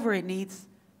however it needs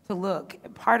to look.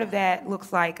 Part of that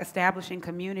looks like establishing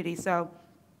community. So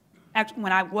actually,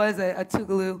 when I was a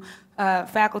Tougaloo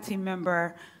faculty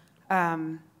member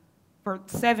for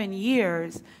 7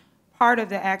 years, part of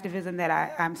the activism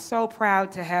that I'm so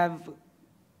proud to have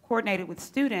coordinated with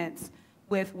students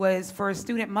with was for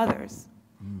student mothers.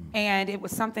 And it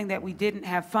was something that we didn't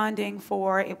have funding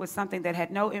for. It was something that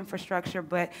had no infrastructure,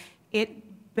 but it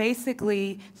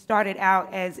basically started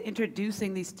out as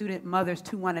introducing these student mothers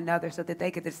to one another so that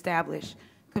they could establish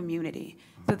community,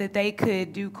 so that they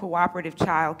could do cooperative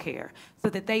childcare, so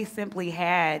that they simply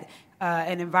had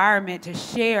an environment to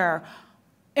share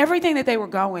everything that they were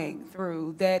going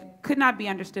through that could not be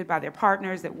understood by their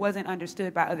partners, that wasn't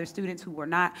understood by other students who were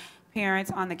not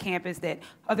parents on the campus, that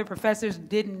other professors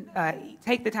didn't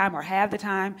take the time or have the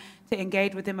time to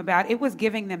engage with them about. It was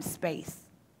giving them space.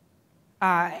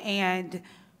 And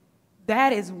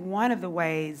that is one of the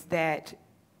ways that,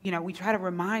 you know, we try to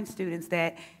remind students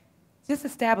that just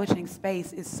establishing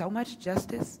space is so much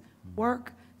justice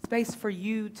work, space for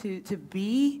you to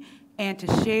be and to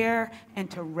share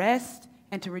and to rest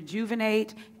and to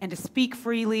rejuvenate and to speak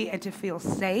freely and to feel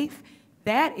safe.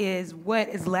 That is what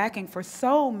is lacking for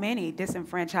so many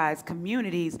disenfranchised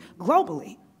communities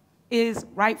globally, is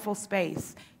rightful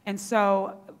space. And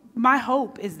so my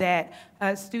hope is that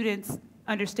students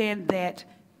understand that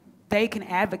they can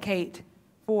advocate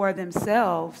for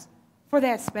themselves for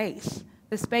that space,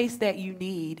 the space that you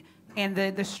need. And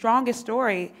the strongest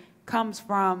story comes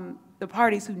from the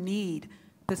parties who need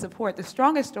the support. The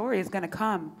strongest story is going to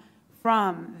come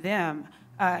from them.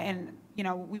 And, you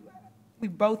know, we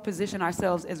both position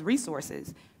ourselves as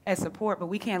resources, as support, but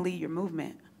we can't lead your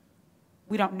movement.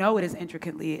 We don't know it as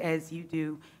intricately as you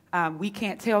do. We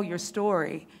can't tell your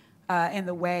story in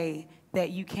the way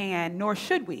that you can, nor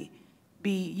should we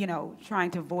be, you know,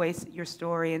 trying to voice your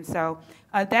story. And so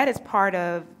that is part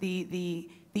of the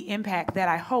impact that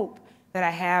I hope that I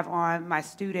have on my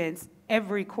students.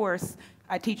 Every course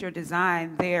I teach or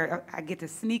design there, I get to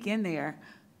sneak in there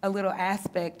a little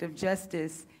aspect of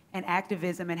justice and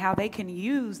activism and how they can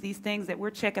use these things that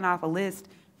we're checking off a list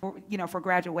for, you know, for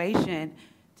graduation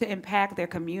to impact their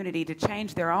community, to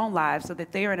change their own lives so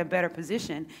that they're in a better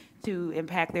position to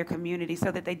impact their community,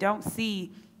 so that they don't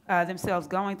see themselves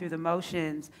going through the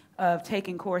motions of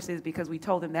taking courses because we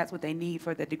told them that's what they need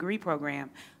for the degree program,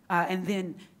 and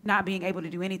then not being able to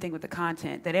do anything with the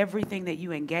content, that everything that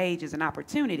you engage is an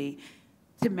opportunity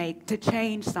to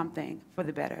change something for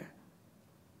the better.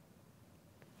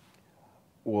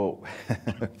 Well,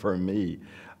 for me,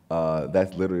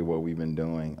 that's literally what we've been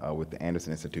doing with the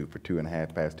Anderson Institute for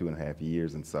past 2.5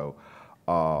 years. And so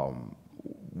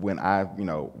when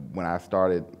I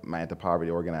started my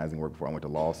anti-poverty organizing work before I went to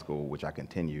law school, which I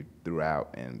continued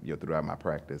throughout and throughout my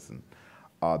practice, and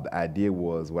the idea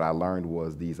was, what I learned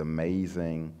was these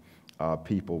amazing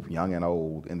people, young and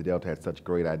old, in the Delta had such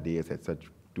great ideas, had such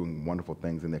doing wonderful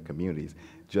things in their communities,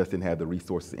 just didn't have the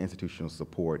resources, institutional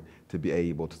support to be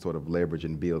able to sort of leverage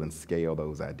and build and scale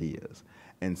those ideas.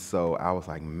 And so I was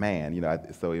like, man,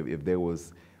 so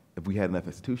if we had enough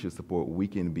institutional support, we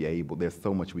can be able, there's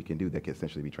so much we can do that can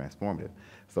essentially be transformative.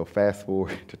 So fast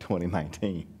forward to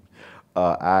 2019.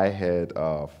 I had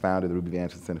founded the Ruby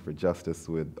Anderson Center for Justice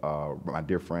with my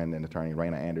dear friend and attorney,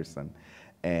 Raina Anderson.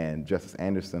 And Justice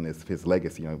Anderson is his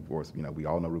legacy, of course, we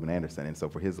all know Reuben Anderson. And so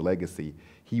for his legacy,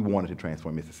 he wanted to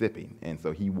transform Mississippi. And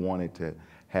so he wanted to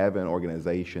have an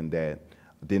organization that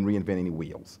didn't reinvent any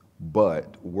wheels,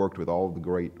 but worked with all the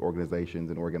great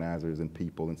organizations and organizers and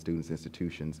people and students,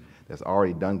 institutions that's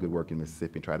already done good work in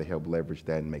Mississippi and try to help leverage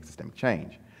that and make systemic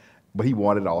change. But he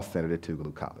wanted it all centered at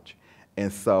Tougaloo College.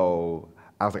 And so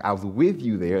I was like, I was with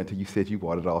you there until you said you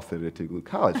wanted it all centered at Tougaloo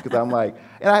College. Because I'm like,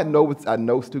 and I know great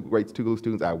Tougaloo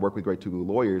students, I work with great Tougaloo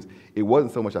lawyers. It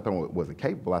wasn't so much I thought it wasn't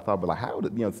capable. I thought, but like, how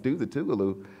would, students at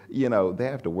Tougaloo, they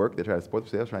have to work, they try to support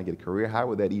themselves, trying to get a career. How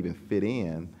would that even fit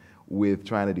in with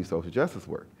trying to do social justice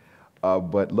work?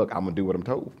 But look, I'm gonna do what I'm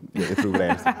told. It's Reuben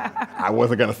Anderson. I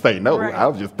wasn't gonna say no. Right. I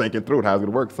was just thinking through how it was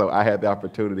gonna work. So I had the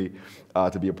opportunity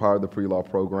to be a part of the pre-law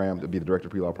program, to be the director of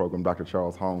the pre-law program, Dr.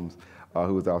 Charles Holmes,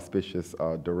 who was the auspicious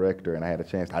director, and I had a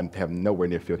chance, I have nowhere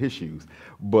near filled his shoes,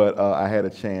 but I had a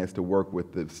chance to work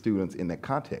with the students in that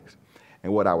context.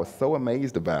 And what I was so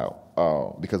amazed about,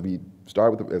 because we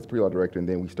started as pre-law director, and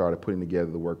then we started putting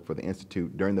together the work for the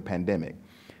Institute during the pandemic.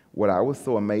 What I was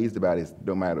so amazed about is,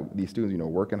 no matter, these students,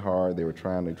 working hard, they were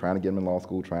trying to get them in law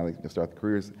school, trying to start their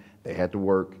careers, they had to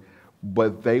work,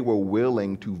 but they were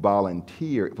willing to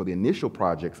volunteer for the initial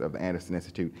projects of the Anderson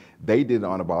Institute. They did it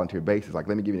on a volunteer basis. Like,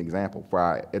 let me give you an example. For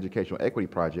our educational equity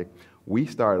project, we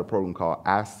started a program called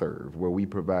I Serve, where we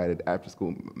provided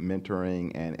after-school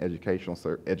mentoring and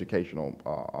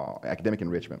academic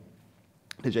enrichment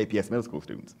to JPS middle school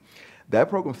students. That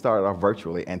program started off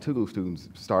virtually, and Tougaloo students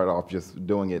started off just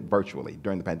doing it virtually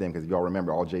during the pandemic, because if y'all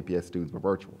remember, all JPS students were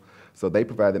virtual. So they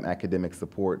provided them academic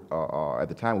support. At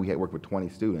the time, we had worked with 20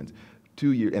 students,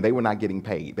 2 years, and they were not getting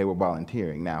paid. They were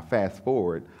volunteering. Now, fast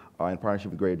forward, in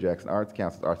partnership with Greater Jackson Arts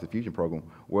Council's Arts Diffusion Program,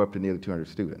 we're up to nearly 200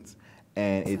 students.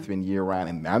 And it's been year-round,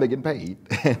 and now they're getting paid.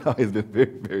 It's been very,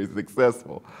 very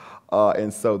successful.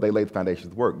 And so they laid the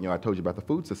foundations of work. I told you about the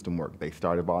food system work. They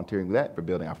started volunteering with that for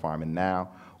building our farm, and now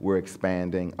we're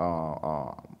expanding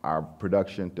our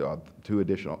production to 3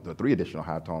 additional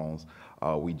high tones.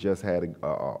 We just had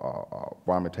a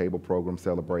farm to table program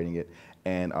celebrating it,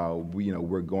 and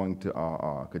we're going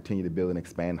to continue to build and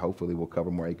expand. Hopefully, we'll cover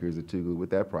more acres of Tougaloo with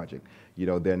that project.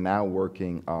 They're now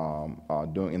working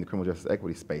doing in the criminal justice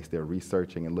equity space. They're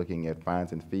researching and looking at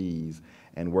fines and fees,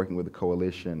 and working with the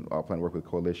coalition, plan to work with a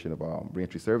coalition of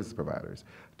reentry services providers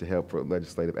to help for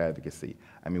legislative advocacy.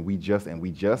 I mean, we just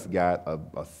got a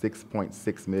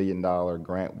 $6.6 million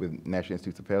grant with National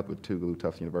Institutes of Health, with Tougaloo,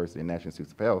 Tufts University, and National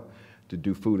Institutes of Health to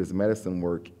do food as medicine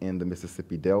work in the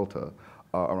Mississippi Delta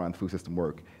around food system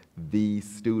work. These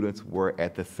students were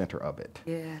at the center of it.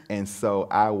 Yeah. And so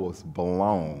I was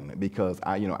blown, because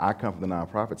I come from the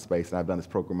nonprofit space, and I've done this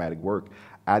programmatic work.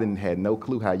 I had no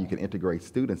clue how you can integrate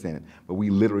students in it, but we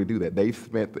literally do that. They've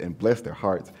spent, and bless their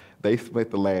hearts, they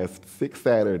spent the last 6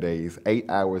 Saturdays, 8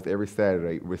 hours every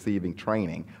Saturday, receiving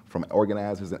training from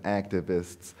organizers and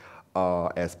activists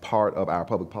as part of our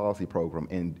public policy program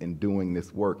in doing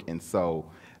this work. And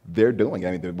so they're doing it.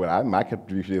 I mean, my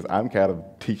contribution is I'm kind of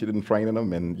teaching and training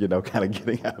them, and kind of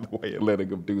getting out of the way and letting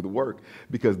them do the work,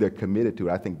 because they're committed to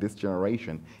it. I think this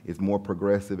generation is more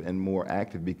progressive and more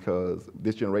active, because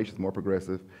this generation is more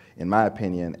progressive, in my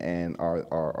opinion, and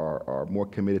are more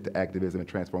committed to activism and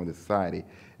transforming the society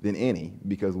than any,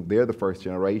 because they're the first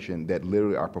generation that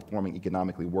literally are performing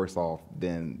economically worse off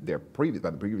than the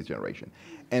previous generation,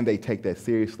 and they take that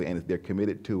seriously, and they're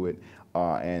committed to it.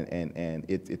 And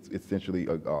it's essentially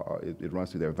it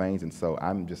runs through their veins, and so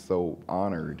I'm just so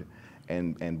honored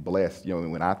and blessed.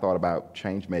 When I thought about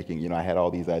change making, I had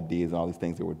all these ideas and all these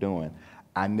things that we're doing.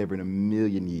 I never in a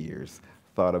million years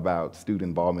thought about student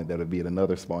involvement that would be in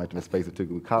another small intimate space at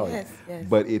Tougaloo College. Yes, yes.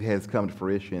 But it has come to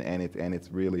fruition, and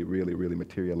it's really, really, really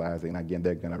materializing. And again,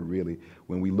 they're going to really,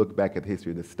 when we look back at the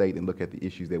history of the state and look at the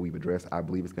issues that we've addressed, I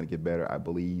believe it's going to get better. I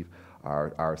believe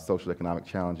our social economic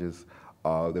challenges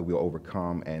that we'll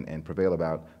overcome and prevail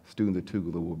about, students at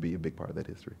Tougaloo will be a big part of that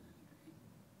history.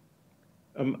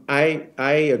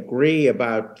 I agree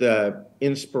about the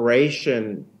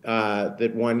inspiration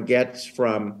that one gets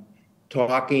from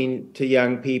talking to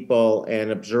young people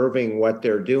and observing what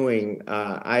they're doing.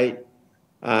 I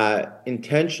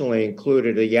intentionally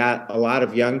included a lot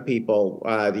of young people.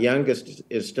 The youngest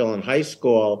is still in high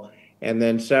school, and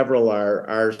then several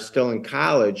are still in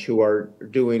college who are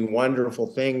doing wonderful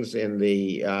things in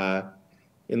the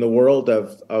world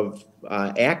of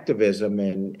activism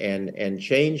and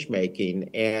change making.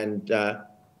 And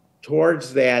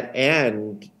towards that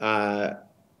end,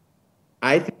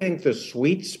 I think the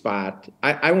sweet spot,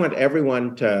 I want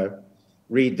everyone to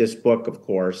read this book, of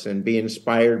course, and be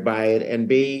inspired by it and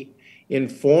be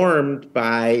informed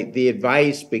by the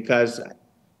advice, because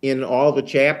in all the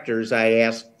chapters, I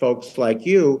ask folks like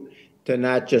you to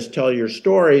not just tell your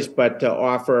stories, but to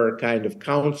offer kind of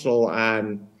counsel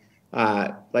on,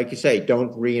 like you say,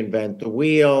 don't reinvent the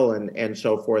wheel and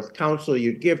so forth, counsel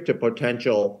you'd give to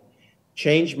potential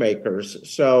change makers.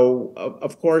 So,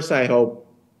 of course, I hope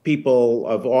people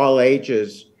of all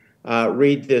ages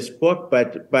read this book,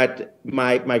 but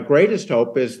my greatest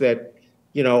hope is that,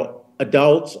 you know,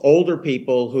 adults, older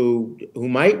people who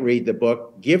might read the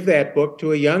book, give that book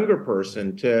to a younger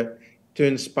person to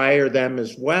inspire them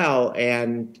as well.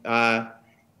 And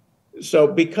so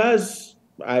because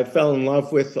I fell in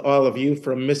love with all of you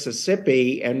from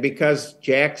Mississippi, and because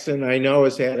Jackson, I know,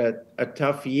 has had a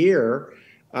tough year,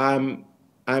 I'm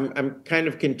kind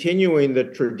of continuing the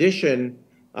tradition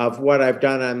of what I've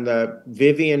done on the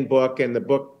Vivian book and the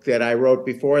book that I wrote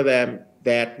before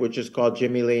that, which is called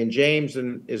Jimmy Lee and James,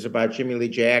 and is about Jimmy Lee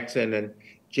Jackson and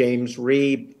James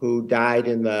Reeb, who died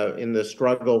in the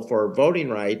struggle for voting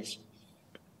rights,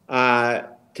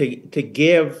 to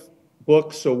give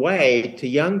books away to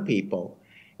young people.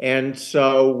 And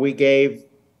so we gave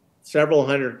several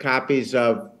hundred copies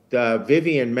of the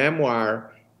Vivian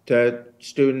memoir to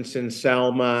students in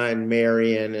Selma and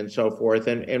Marion and so forth.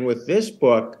 And with this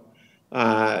book,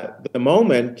 the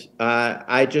moment,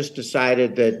 I just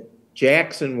decided that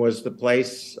Jackson was the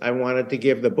place I wanted to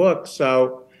give the book.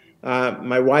 So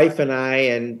my wife and I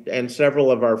and several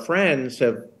of our friends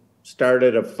have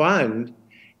started a fund,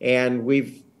 and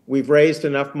we've raised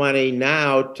enough money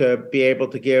now to be able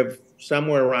to give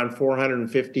somewhere around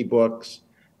 450 books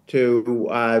to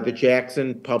the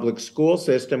Jackson public school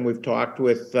system. We've talked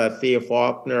with Thea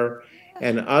Faulkner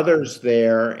and others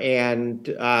there, and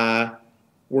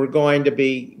we're going to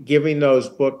be giving those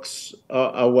books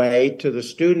away to the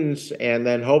students, and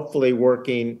then hopefully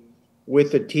working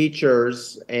with the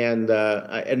teachers and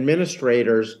the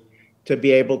administrators to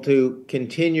be able to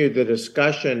continue the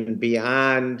discussion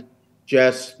beyond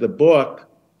just the book,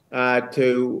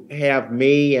 to have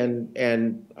me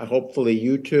and hopefully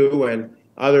you two and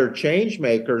other change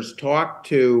makers talk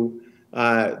to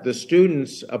the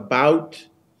students about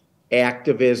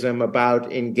activism,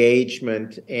 about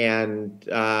engagement, and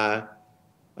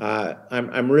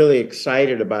I'm really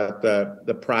excited about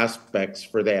the prospects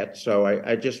for that. So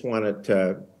I just wanted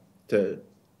to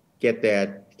get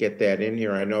that in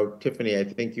here. I know, Tiffany, I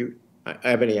think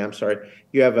Ebony, I'm sorry,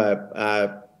 you have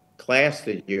a class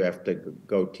that you have to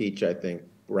go teach, I think,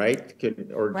 right?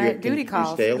 Right, duty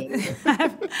calls.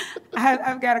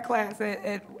 I've got a class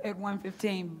at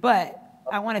 1:15, but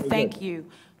I want to thank you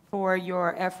for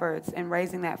your efforts in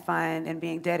raising that fund and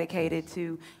being dedicated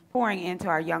to pouring into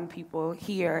our young people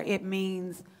here. It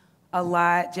means a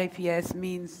lot. JPS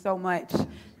means so much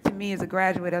to me as a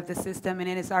graduate of the system, and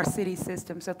it's our city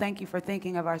system. So thank you for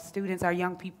thinking of our students, our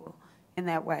young people, in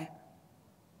that way.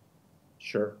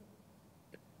 Sure.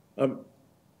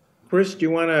 Chris, do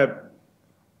you want to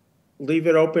leave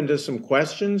it open to some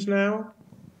questions now?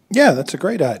 Yeah, that's a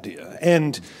great idea.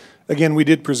 And again, we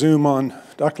did presume on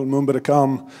Dr. Lumumba to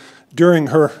come during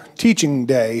her teaching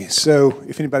day. So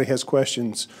if anybody has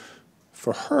questions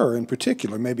for her in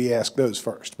particular, maybe ask those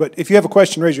first. But if you have a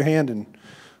question, raise your hand and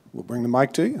we'll bring the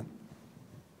mic to you.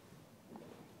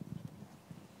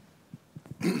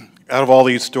 Out of all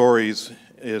these stories,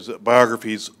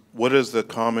 biographies, what is the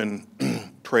common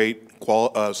trait,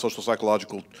 social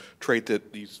psychological trait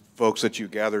that these folks that you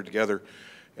gathered together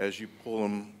as you pull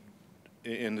them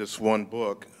in this one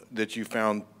book that you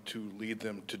found to lead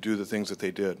them to do the things that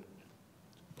they did?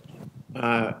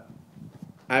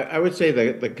 I would say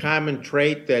the common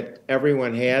trait that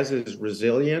everyone has is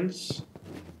resilience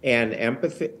and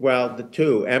empathy. Well, the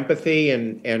two, empathy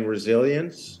and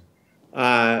resilience.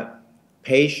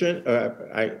 Patient.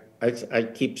 I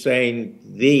keep saying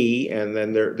and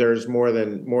then there's more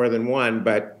than one,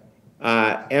 but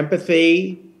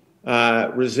empathy,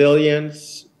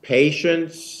 resilience,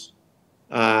 patience,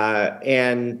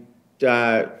 and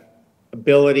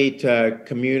ability to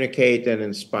communicate and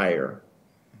inspire.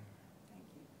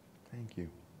 Thank you.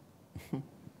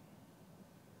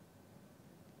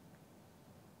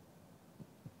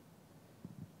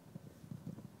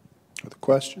 Other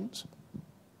questions?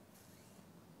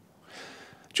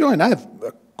 Julian, I have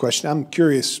a question. I'm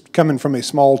curious, coming from a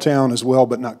small town as well,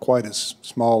 but not quite as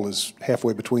small as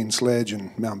halfway between Sledge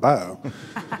and Mount Bio.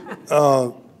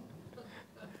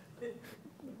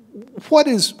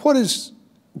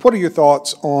 What are your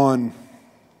thoughts on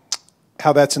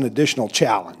how that's an additional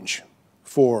challenge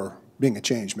for being a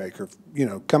change maker? You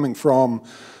know, coming from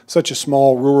such a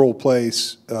small rural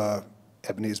place,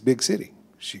 Ebony is a big city.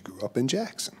 She grew up in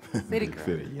Jackson. Big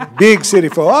city, yeah. Big city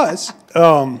for us.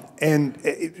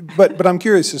 But I'm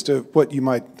curious as to what you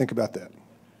might think about that.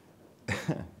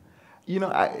 You know,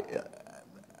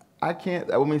 I can't,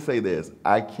 let me say this.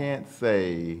 I can't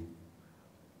say,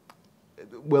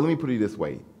 well, let me put it this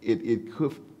way. It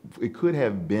could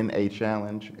have been a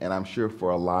challenge, and I'm sure for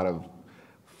a lot of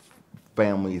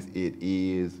families it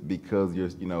is, because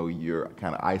you're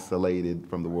kind of isolated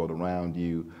from the world around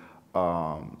you.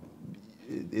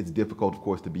 It's difficult, of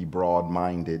course, to be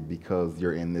broad-minded because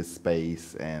you're in this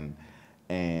space, and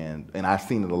I've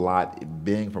seen it a lot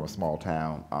being from a small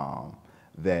town,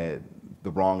 that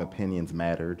the wrong opinions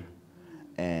mattered,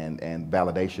 and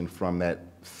validation from that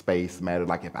space mattered.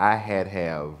 Like if I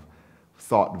have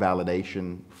sought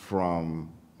validation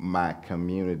from my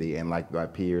community and like my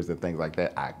peers and things like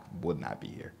that, I would not be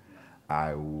here.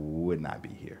 I would not be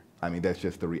here. I mean, that's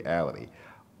just the reality.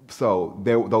 So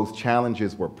those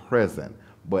challenges were present,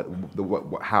 but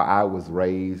how I was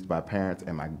raised, my parents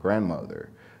and my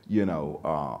grandmother,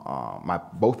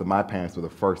 both of my parents were the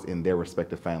first in their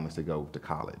respective families to go to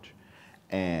college.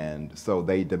 And so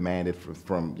they demanded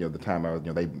from the time I was,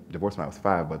 they divorced when I was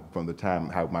 5, but from the time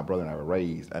how my brother and I were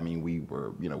raised, I mean, we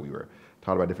were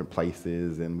taught about different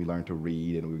places, and we learned to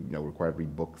read, and we were required to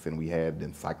read books, and we had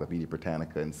Encyclopedia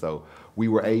Britannica, and so we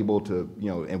were able to,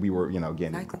 and we were,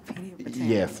 again, Encyclopedia Britannica.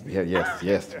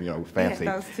 yes, fancy.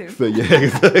 Yeah, those two. So yeah,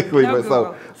 exactly. No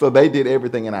But so they did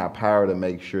everything in our power to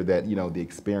make sure that the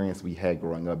experience we had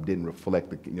growing up didn't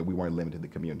reflect we weren't limited to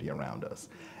the community around us,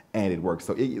 and it worked.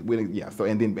 So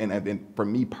and for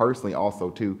me personally also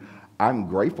too, I'm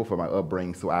grateful for my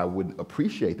upbringing, so I would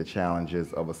appreciate the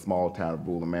challenges of a small town of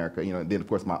rural America. And then of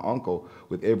course my uncle,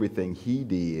 with everything he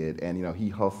did, and he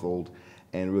hustled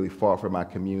and really fought for my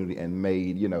community and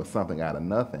made something out of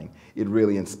nothing. It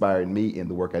really inspired me in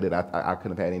the work I did. I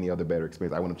couldn't have had any other better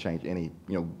experience. I wouldn't have changed any.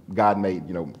 God made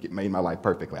my life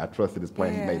perfectly. I trusted His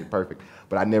plan. Yeah. He made it perfect.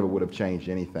 But I never would have changed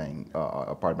anything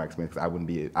a part of my experience. I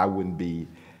wouldn't be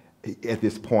at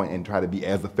this point and try to be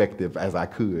as effective as I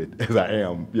could, as I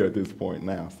am at this point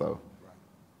now. So.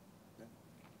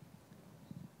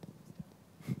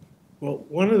 Well,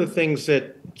 one of the things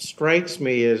that strikes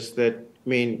me is that,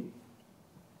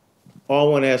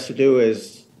 all one has to do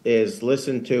is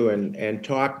listen to and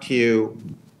talk to you,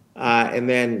 and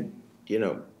then,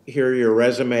 hear your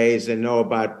resumes and know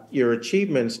about your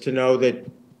achievements, to know that,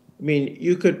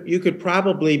 you could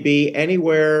probably be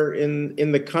anywhere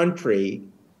in the country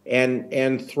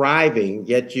and thriving,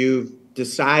 yet you've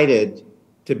decided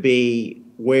to be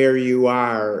where you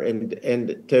are and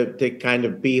to kind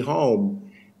of be home.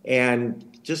 And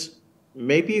just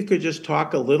maybe you could just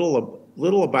talk a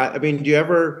little about, do you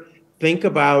ever think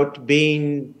about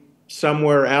being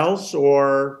somewhere else,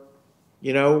 or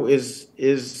is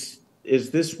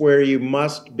this where you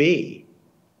must be?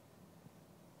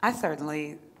 I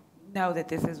certainly know that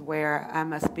this is where I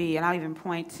must be, and I'll even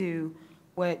point to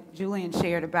what Julian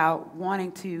shared about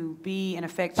wanting to be and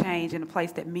affect change in a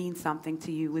place that means something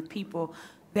to you, with people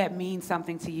that mean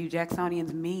something to you.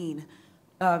 Jacksonians mean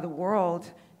the world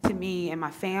to me and my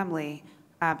family,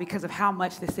 because of how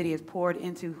much the city has poured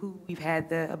into who we've had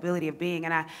the ability of being.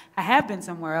 And I have been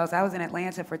somewhere else. I was in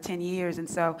Atlanta for 10 years, and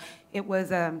so it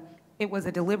was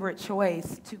a deliberate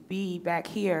choice to be back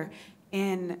here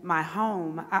in my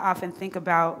home. I often think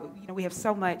about, we have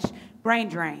so much brain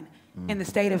drain in the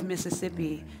state of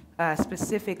Mississippi,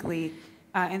 specifically.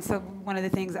 And so one of the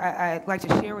things I'd like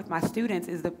to share with my students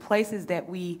is the places that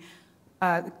we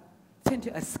tend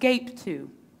to escape to.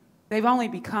 They've only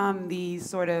become these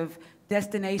sort of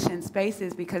destination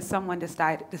spaces because someone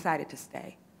decided to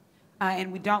stay.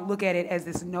 And we don't look at it as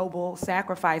this noble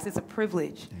sacrifice. It's a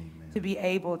privilege to be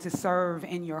able to serve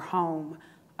in your home,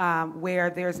 where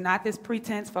there's not this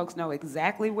pretense. Folks know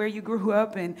exactly where you grew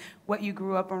up and what you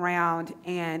grew up around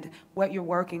and what you're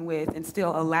working with, and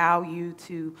still allow you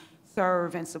to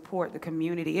serve and support the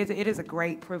community. It is a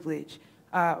great privilege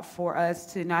for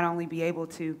us to not only be able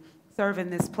to serve in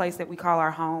this place that we call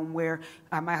our home, where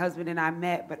my husband and I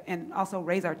met, and also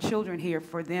raise our children here,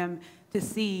 for them to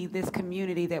see this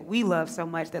community that we love so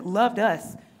much, that loved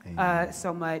us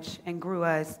so much and grew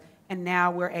us, and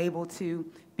now we're able to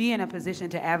be in a position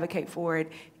to advocate for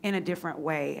it in a different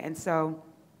way. And so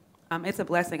it's a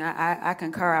blessing. I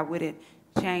concur. I wouldn't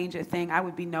change a thing. I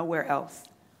would be nowhere else.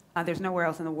 There's nowhere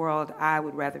else in the world I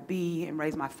would rather be and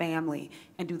raise my family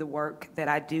and do the work that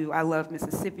I do. I love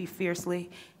Mississippi fiercely,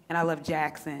 and I love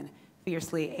Jackson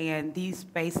fiercely. And these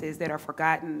spaces that are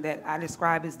forgotten, that I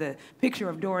describe as the picture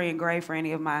of Dorian Gray for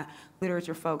any of my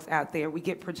literature folks out there, we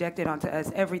get projected onto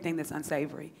us everything that's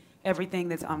unsavory, everything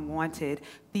that's unwanted.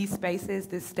 These spaces,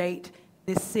 this state,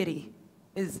 this city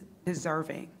is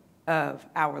deserving of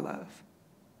our love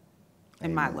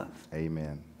and my love.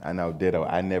 Amen. I know, ditto.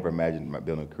 I never imagined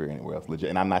building a career anywhere else. Legit.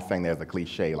 And I'm not saying that as a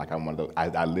cliche, like I'm one of those.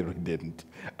 I literally didn't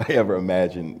ever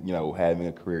imagine, having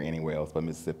a career anywhere else but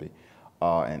Mississippi.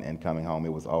 And coming home,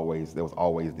 there was always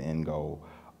the end goal.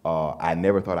 I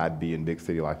never thought I'd be in big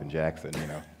city life in Jackson,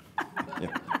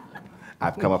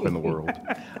 I've come up in the world.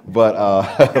 But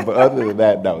other than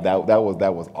that, no, that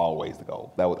was always the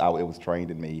goal. It was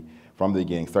trained in me from the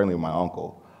beginning, certainly with my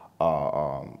uncle.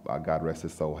 God rest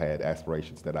his soul, had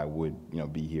aspirations that I would,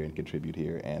 be here and contribute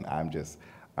here, and I'm just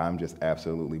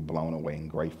absolutely blown away and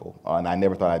grateful. And I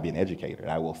never thought I'd be an educator.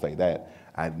 I will say that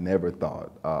I never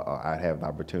thought I'd have the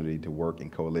opportunity to work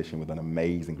in coalition with an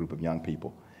amazing group of young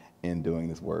people in doing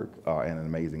this work in an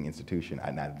amazing institution.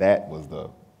 And that was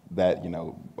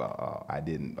I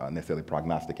didn't necessarily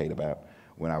prognosticate about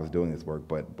when I was doing this work,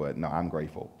 but no, I'm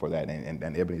grateful for that.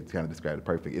 And Ebony kind of described it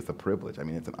perfectly. It's a privilege. I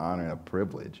mean, it's an honor and a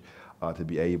privilege to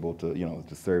be able to,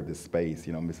 to serve this space.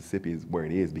 Mississippi is where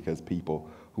it is because people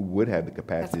who would have the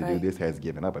capacity to do this has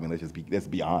given up. I mean, let's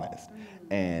be honest.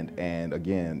 And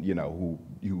again, who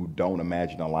don't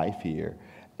imagine a life here,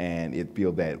 and it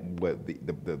feels that what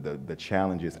the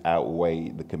challenges outweigh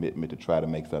the commitment to try to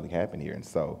make something happen here. And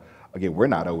so, again, we're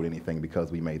not owed anything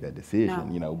because we made that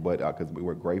decision, but because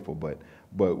we're grateful, but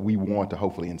we want to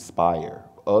hopefully inspire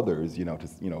others, to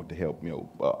help,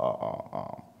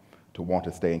 to want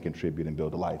to stay and contribute and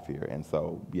build a life here. And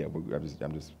so, yeah,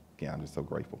 I'm just so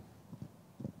grateful.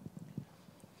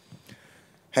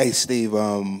 Hey, Steve,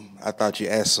 I thought you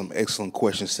asked some excellent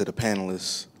questions to the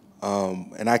panelists.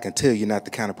 And I can tell you're not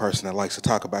the kind of person that likes to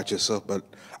talk about yourself, but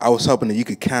I was hoping that you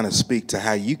could kind of speak to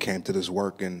how you came to this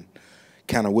work and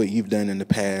kind of what you've done in the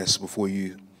past before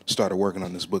you started working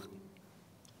on this book.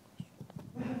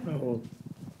 Well,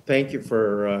 thank you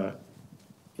for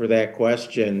that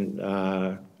question.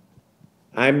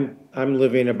 I'm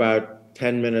living about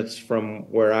 10 minutes from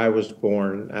where I was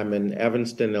born. I'm in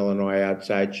Evanston, Illinois,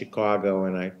 outside Chicago,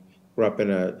 and I grew up in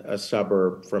a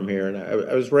suburb from here. And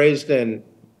I was raised in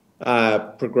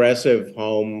a progressive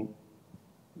home,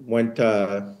 went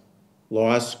to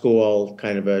law school,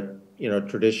 kind of a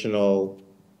traditional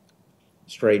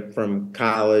straight from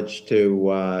college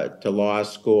to law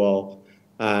school.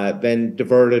 Then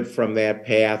diverted from that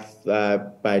path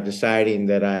by deciding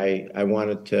that I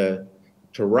wanted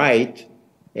to write,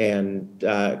 and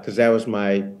because that was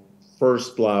my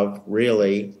first love,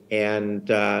 really, and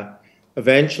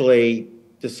eventually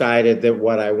decided that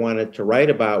what I wanted to write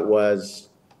about was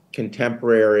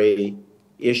contemporary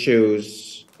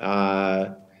issues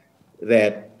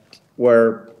that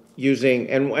were using,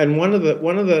 and one of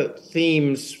the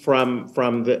themes from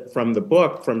the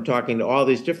book, from talking to all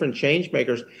these different change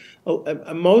makers,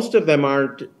 most of them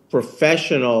aren't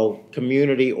professional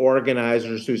community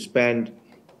organizers who spend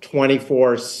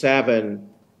 24/7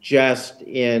 just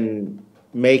in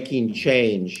making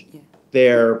change. Yeah.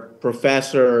 They're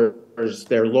professors,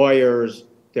 they're lawyers,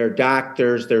 they're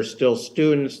doctors, they're still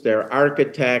students, they're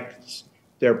architects,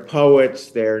 they're poets,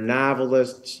 they're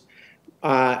novelists,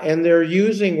 and they're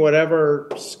using whatever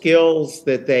skills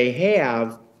that they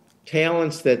have,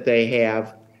 talents that they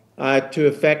have, to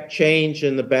affect change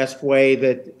in the best way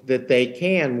that they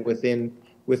can within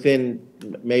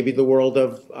maybe the world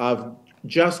of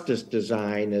justice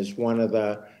design, as one of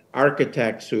the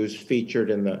architects who's featured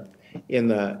in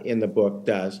the book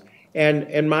does.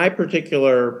 And my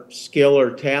particular skill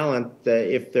or talent,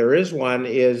 if there is one,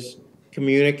 is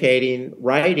communicating,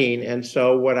 writing. And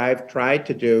so what I've tried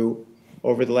to do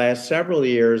over the last several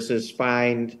years is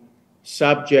find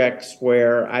subjects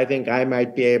where I think I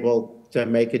might be able to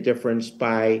make a difference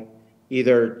by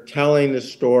either telling the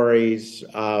stories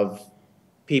of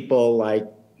people like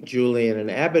Julian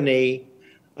and Ebony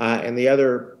and the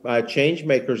other change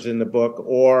makers in the book,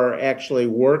 or actually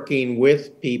working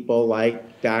with people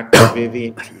like Dr.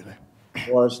 Vivian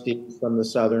Steve from the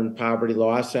Southern Poverty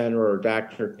Law Center, or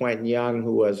Dr. Quentin Young,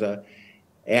 who was a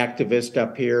activist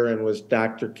up here and was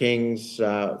Dr. King's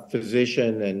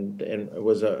physician and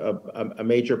was a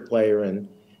major player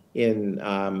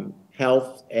in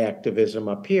health activism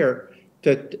up here,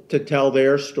 to tell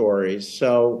their stories.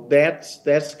 So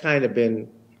that's kind of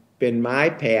been my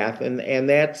path, and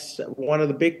that's one of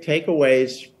the big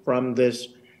takeaways from this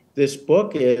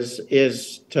book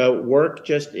is to work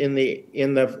just in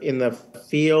the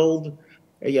field.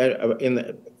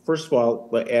 First of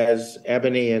all, as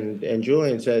Ebony and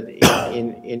Julian said,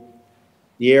 in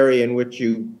the area in which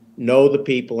you know the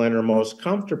people and are most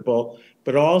comfortable,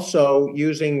 but also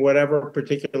using whatever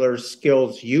particular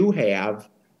skills you have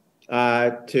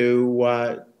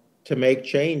to make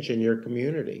change in your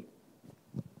community.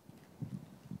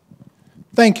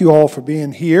 Thank you all for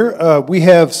being here. We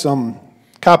have some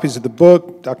copies of the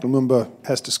book. Dr. Lumumba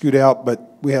has to scoot out,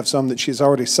 but we have some that she's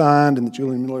already signed and that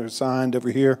Julian Miller has signed over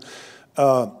here.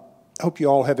 I hope you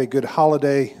all have a good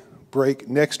holiday break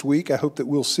next week. I hope that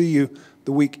we'll see you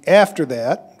the week after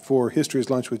that for History's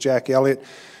Lunch with Jack Elliott.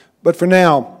 But for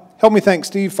now, help me thank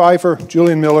Steve Fiffer,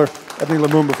 Julian Miller, Ebony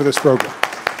Lumumba for this program.